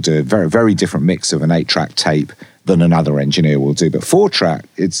engineer will do a very, very different mix of an 8-track tape than another engineer will do. But 4-track,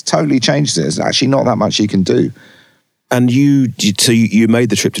 it's totally changed it. There's actually not that much you can do. And you made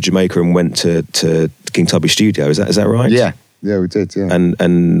the trip to Jamaica and went to King Tubby Studio. Is that right? Yeah, we did. Yeah.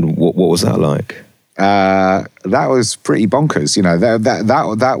 And what was that like? That was pretty bonkers. You know,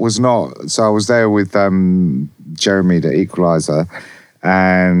 that was not. So I was there with Jeremy, the Equalizer,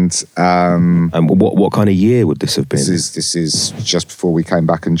 and what kind of year would this have been? This is just before we came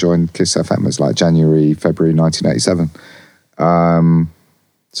back and joined Kiss FM. It was like January, February 1987.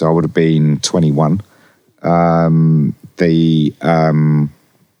 So I would have been 21.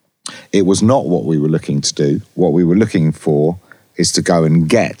 It was not what we were looking to do. What we were looking for is to go and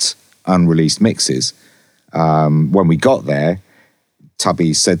get unreleased mixes. When we got there,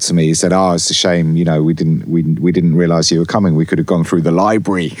 Tubby said to me, he said, it's a shame, you know, we didn't realise you were coming. We could have gone through the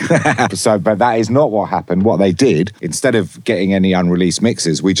library. But that is not what happened. What they did, instead of getting any unreleased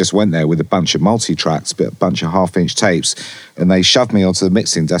mixes, we just went there with a bunch of multi-tracks, a bunch of half-inch tapes, and they shoved me onto the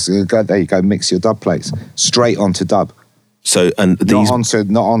mixing desk and go, there you go, mix your dub plates. Straight onto dub. So, and these...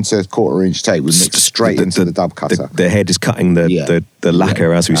 Not onto quarter-inch tape, we mixed straight into the dub cutter. The head is cutting the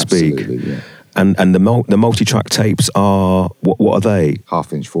lacquer as we speak. Yeah. And the multi-track tapes are, what are they?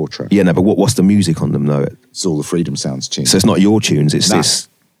 Half-inch 4-track. Yeah, no, but what's the music on them, though? It's all the Freedom Sounds tunes. So it's not your tunes, it's this...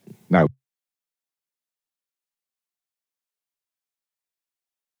 No.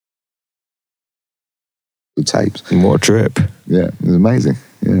 The tapes. And what a trip. Yeah, it was amazing.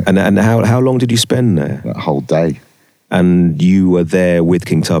 Yeah. And how long did you spend there? A whole day. And you were there with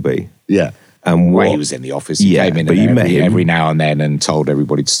King Tubby? Yeah. And he was in the office. He came in, but you met him every now and then and told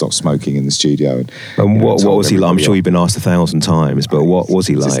everybody to stop smoking in the studio. And what was he like? I'm sure you've been asked 1,000 times, but what was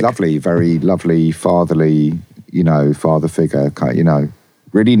he like? Just lovely, very lovely, fatherly, father figure.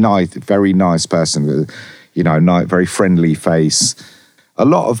 Really nice, very nice person. Very friendly face. A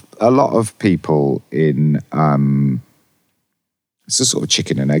lot of people in it's a sort of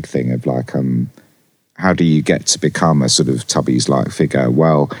chicken and egg thing of like, how do you get to become a sort of Tubby's-like figure?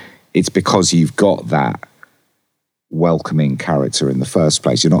 Well, it's because you've got that welcoming character in the first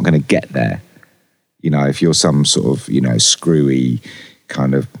place. You're not going to get there. If you're some sort of, screwy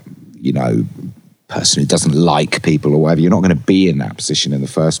kind of, person who doesn't like people or whatever, you're not going to be in that position in the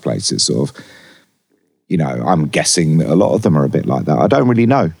first place. It's sort of, I'm guessing that a lot of them are a bit like that. I don't really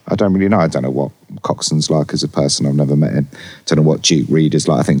know. I don't know what Coxon's like as a person. I've never met him. I don't know what Duke Reid is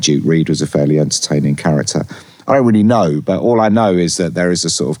like. I think Duke Reid was a fairly entertaining character. I don't really know, but all I know is that there is a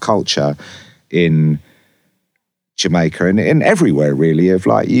sort of culture in Jamaica and in everywhere really of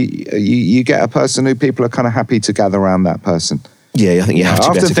like you get a person who people are kind of happy to gather around that person. Yeah, I think you have to. I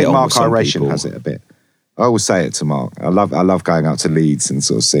often think Mark Iration has it a bit. I always say it to Mark. I love going out to Leeds and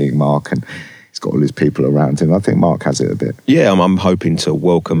sort of seeing Mark, and he's got all his people around him. I think Mark has it a bit. Yeah, I'm hoping to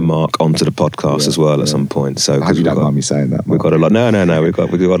welcome Mark onto the podcast as well at some point. So I hope you don't mind me saying that, Mark. We've got a lot. No. We've got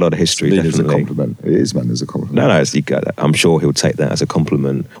a lot of history. It's a compliment. It is meant as a compliment. No. I'm sure he'll take that as a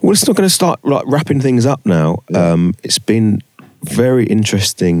compliment. We're just not going to start wrapping things up now. Yeah. It's been very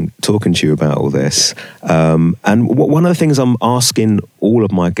interesting talking to you about all this. And one of the things I'm asking all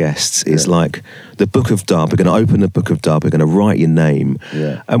of my guests is like the Book of Dub. We're going to open the Book of Dub. We're going to write your name.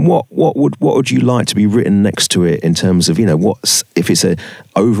 Yeah. And what would you like to be written next to it in terms of if it's a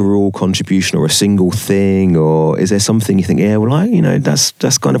overall contribution or a single thing, or is there something you think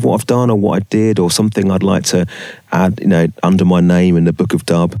that's kind of what I've done or what I did or something I'd like to add under my name in the Book of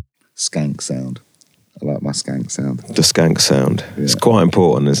Dub? Skank sound. I like my skank sound. The skank sound. Yeah. It's quite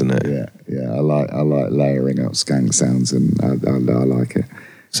important, isn't it? Yeah. I like layering up skank sounds, and I like it.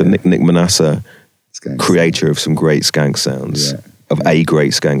 So Nick Manasseh, creator of some great skank sounds, of a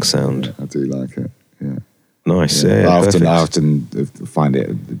great skank sound. Yeah, I do like it. Yeah. Nice. Yeah. I often find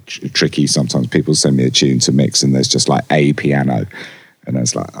it tricky. Sometimes people send me a tune to mix, and there's just like a piano, and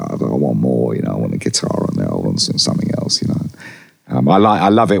it's like I want more. I want a guitar on there. I want something else. I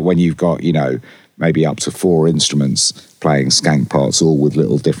love it when you've got maybe up to 4 instruments playing skank parts, all with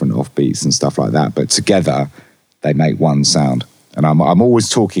little different offbeats and stuff like that. But together, they make one sound. And I'm always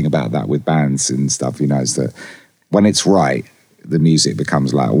talking about that with bands and stuff, is that when it's right, the music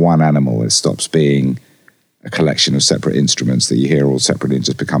becomes like one animal. It stops being a collection of separate instruments that you hear all separately. It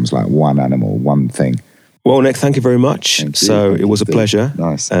just becomes like one animal, one thing. Well, Nick, thank you very much. So it was a pleasure.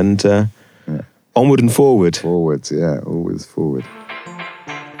 Nice. And onward and forward. Forward, yeah, always forward.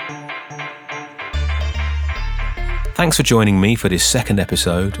 Thanks for joining me for this second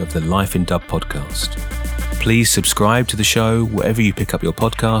episode of the Life in Dub podcast. Please subscribe to the show wherever you pick up your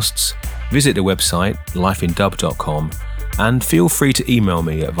podcasts, visit the website lifeindub.com, And feel free to email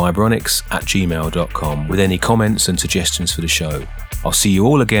me at vibronics@gmail.com with any comments and suggestions for the show. I'll see you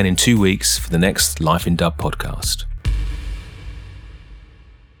all again in 2 weeks for the next Life in Dub podcast.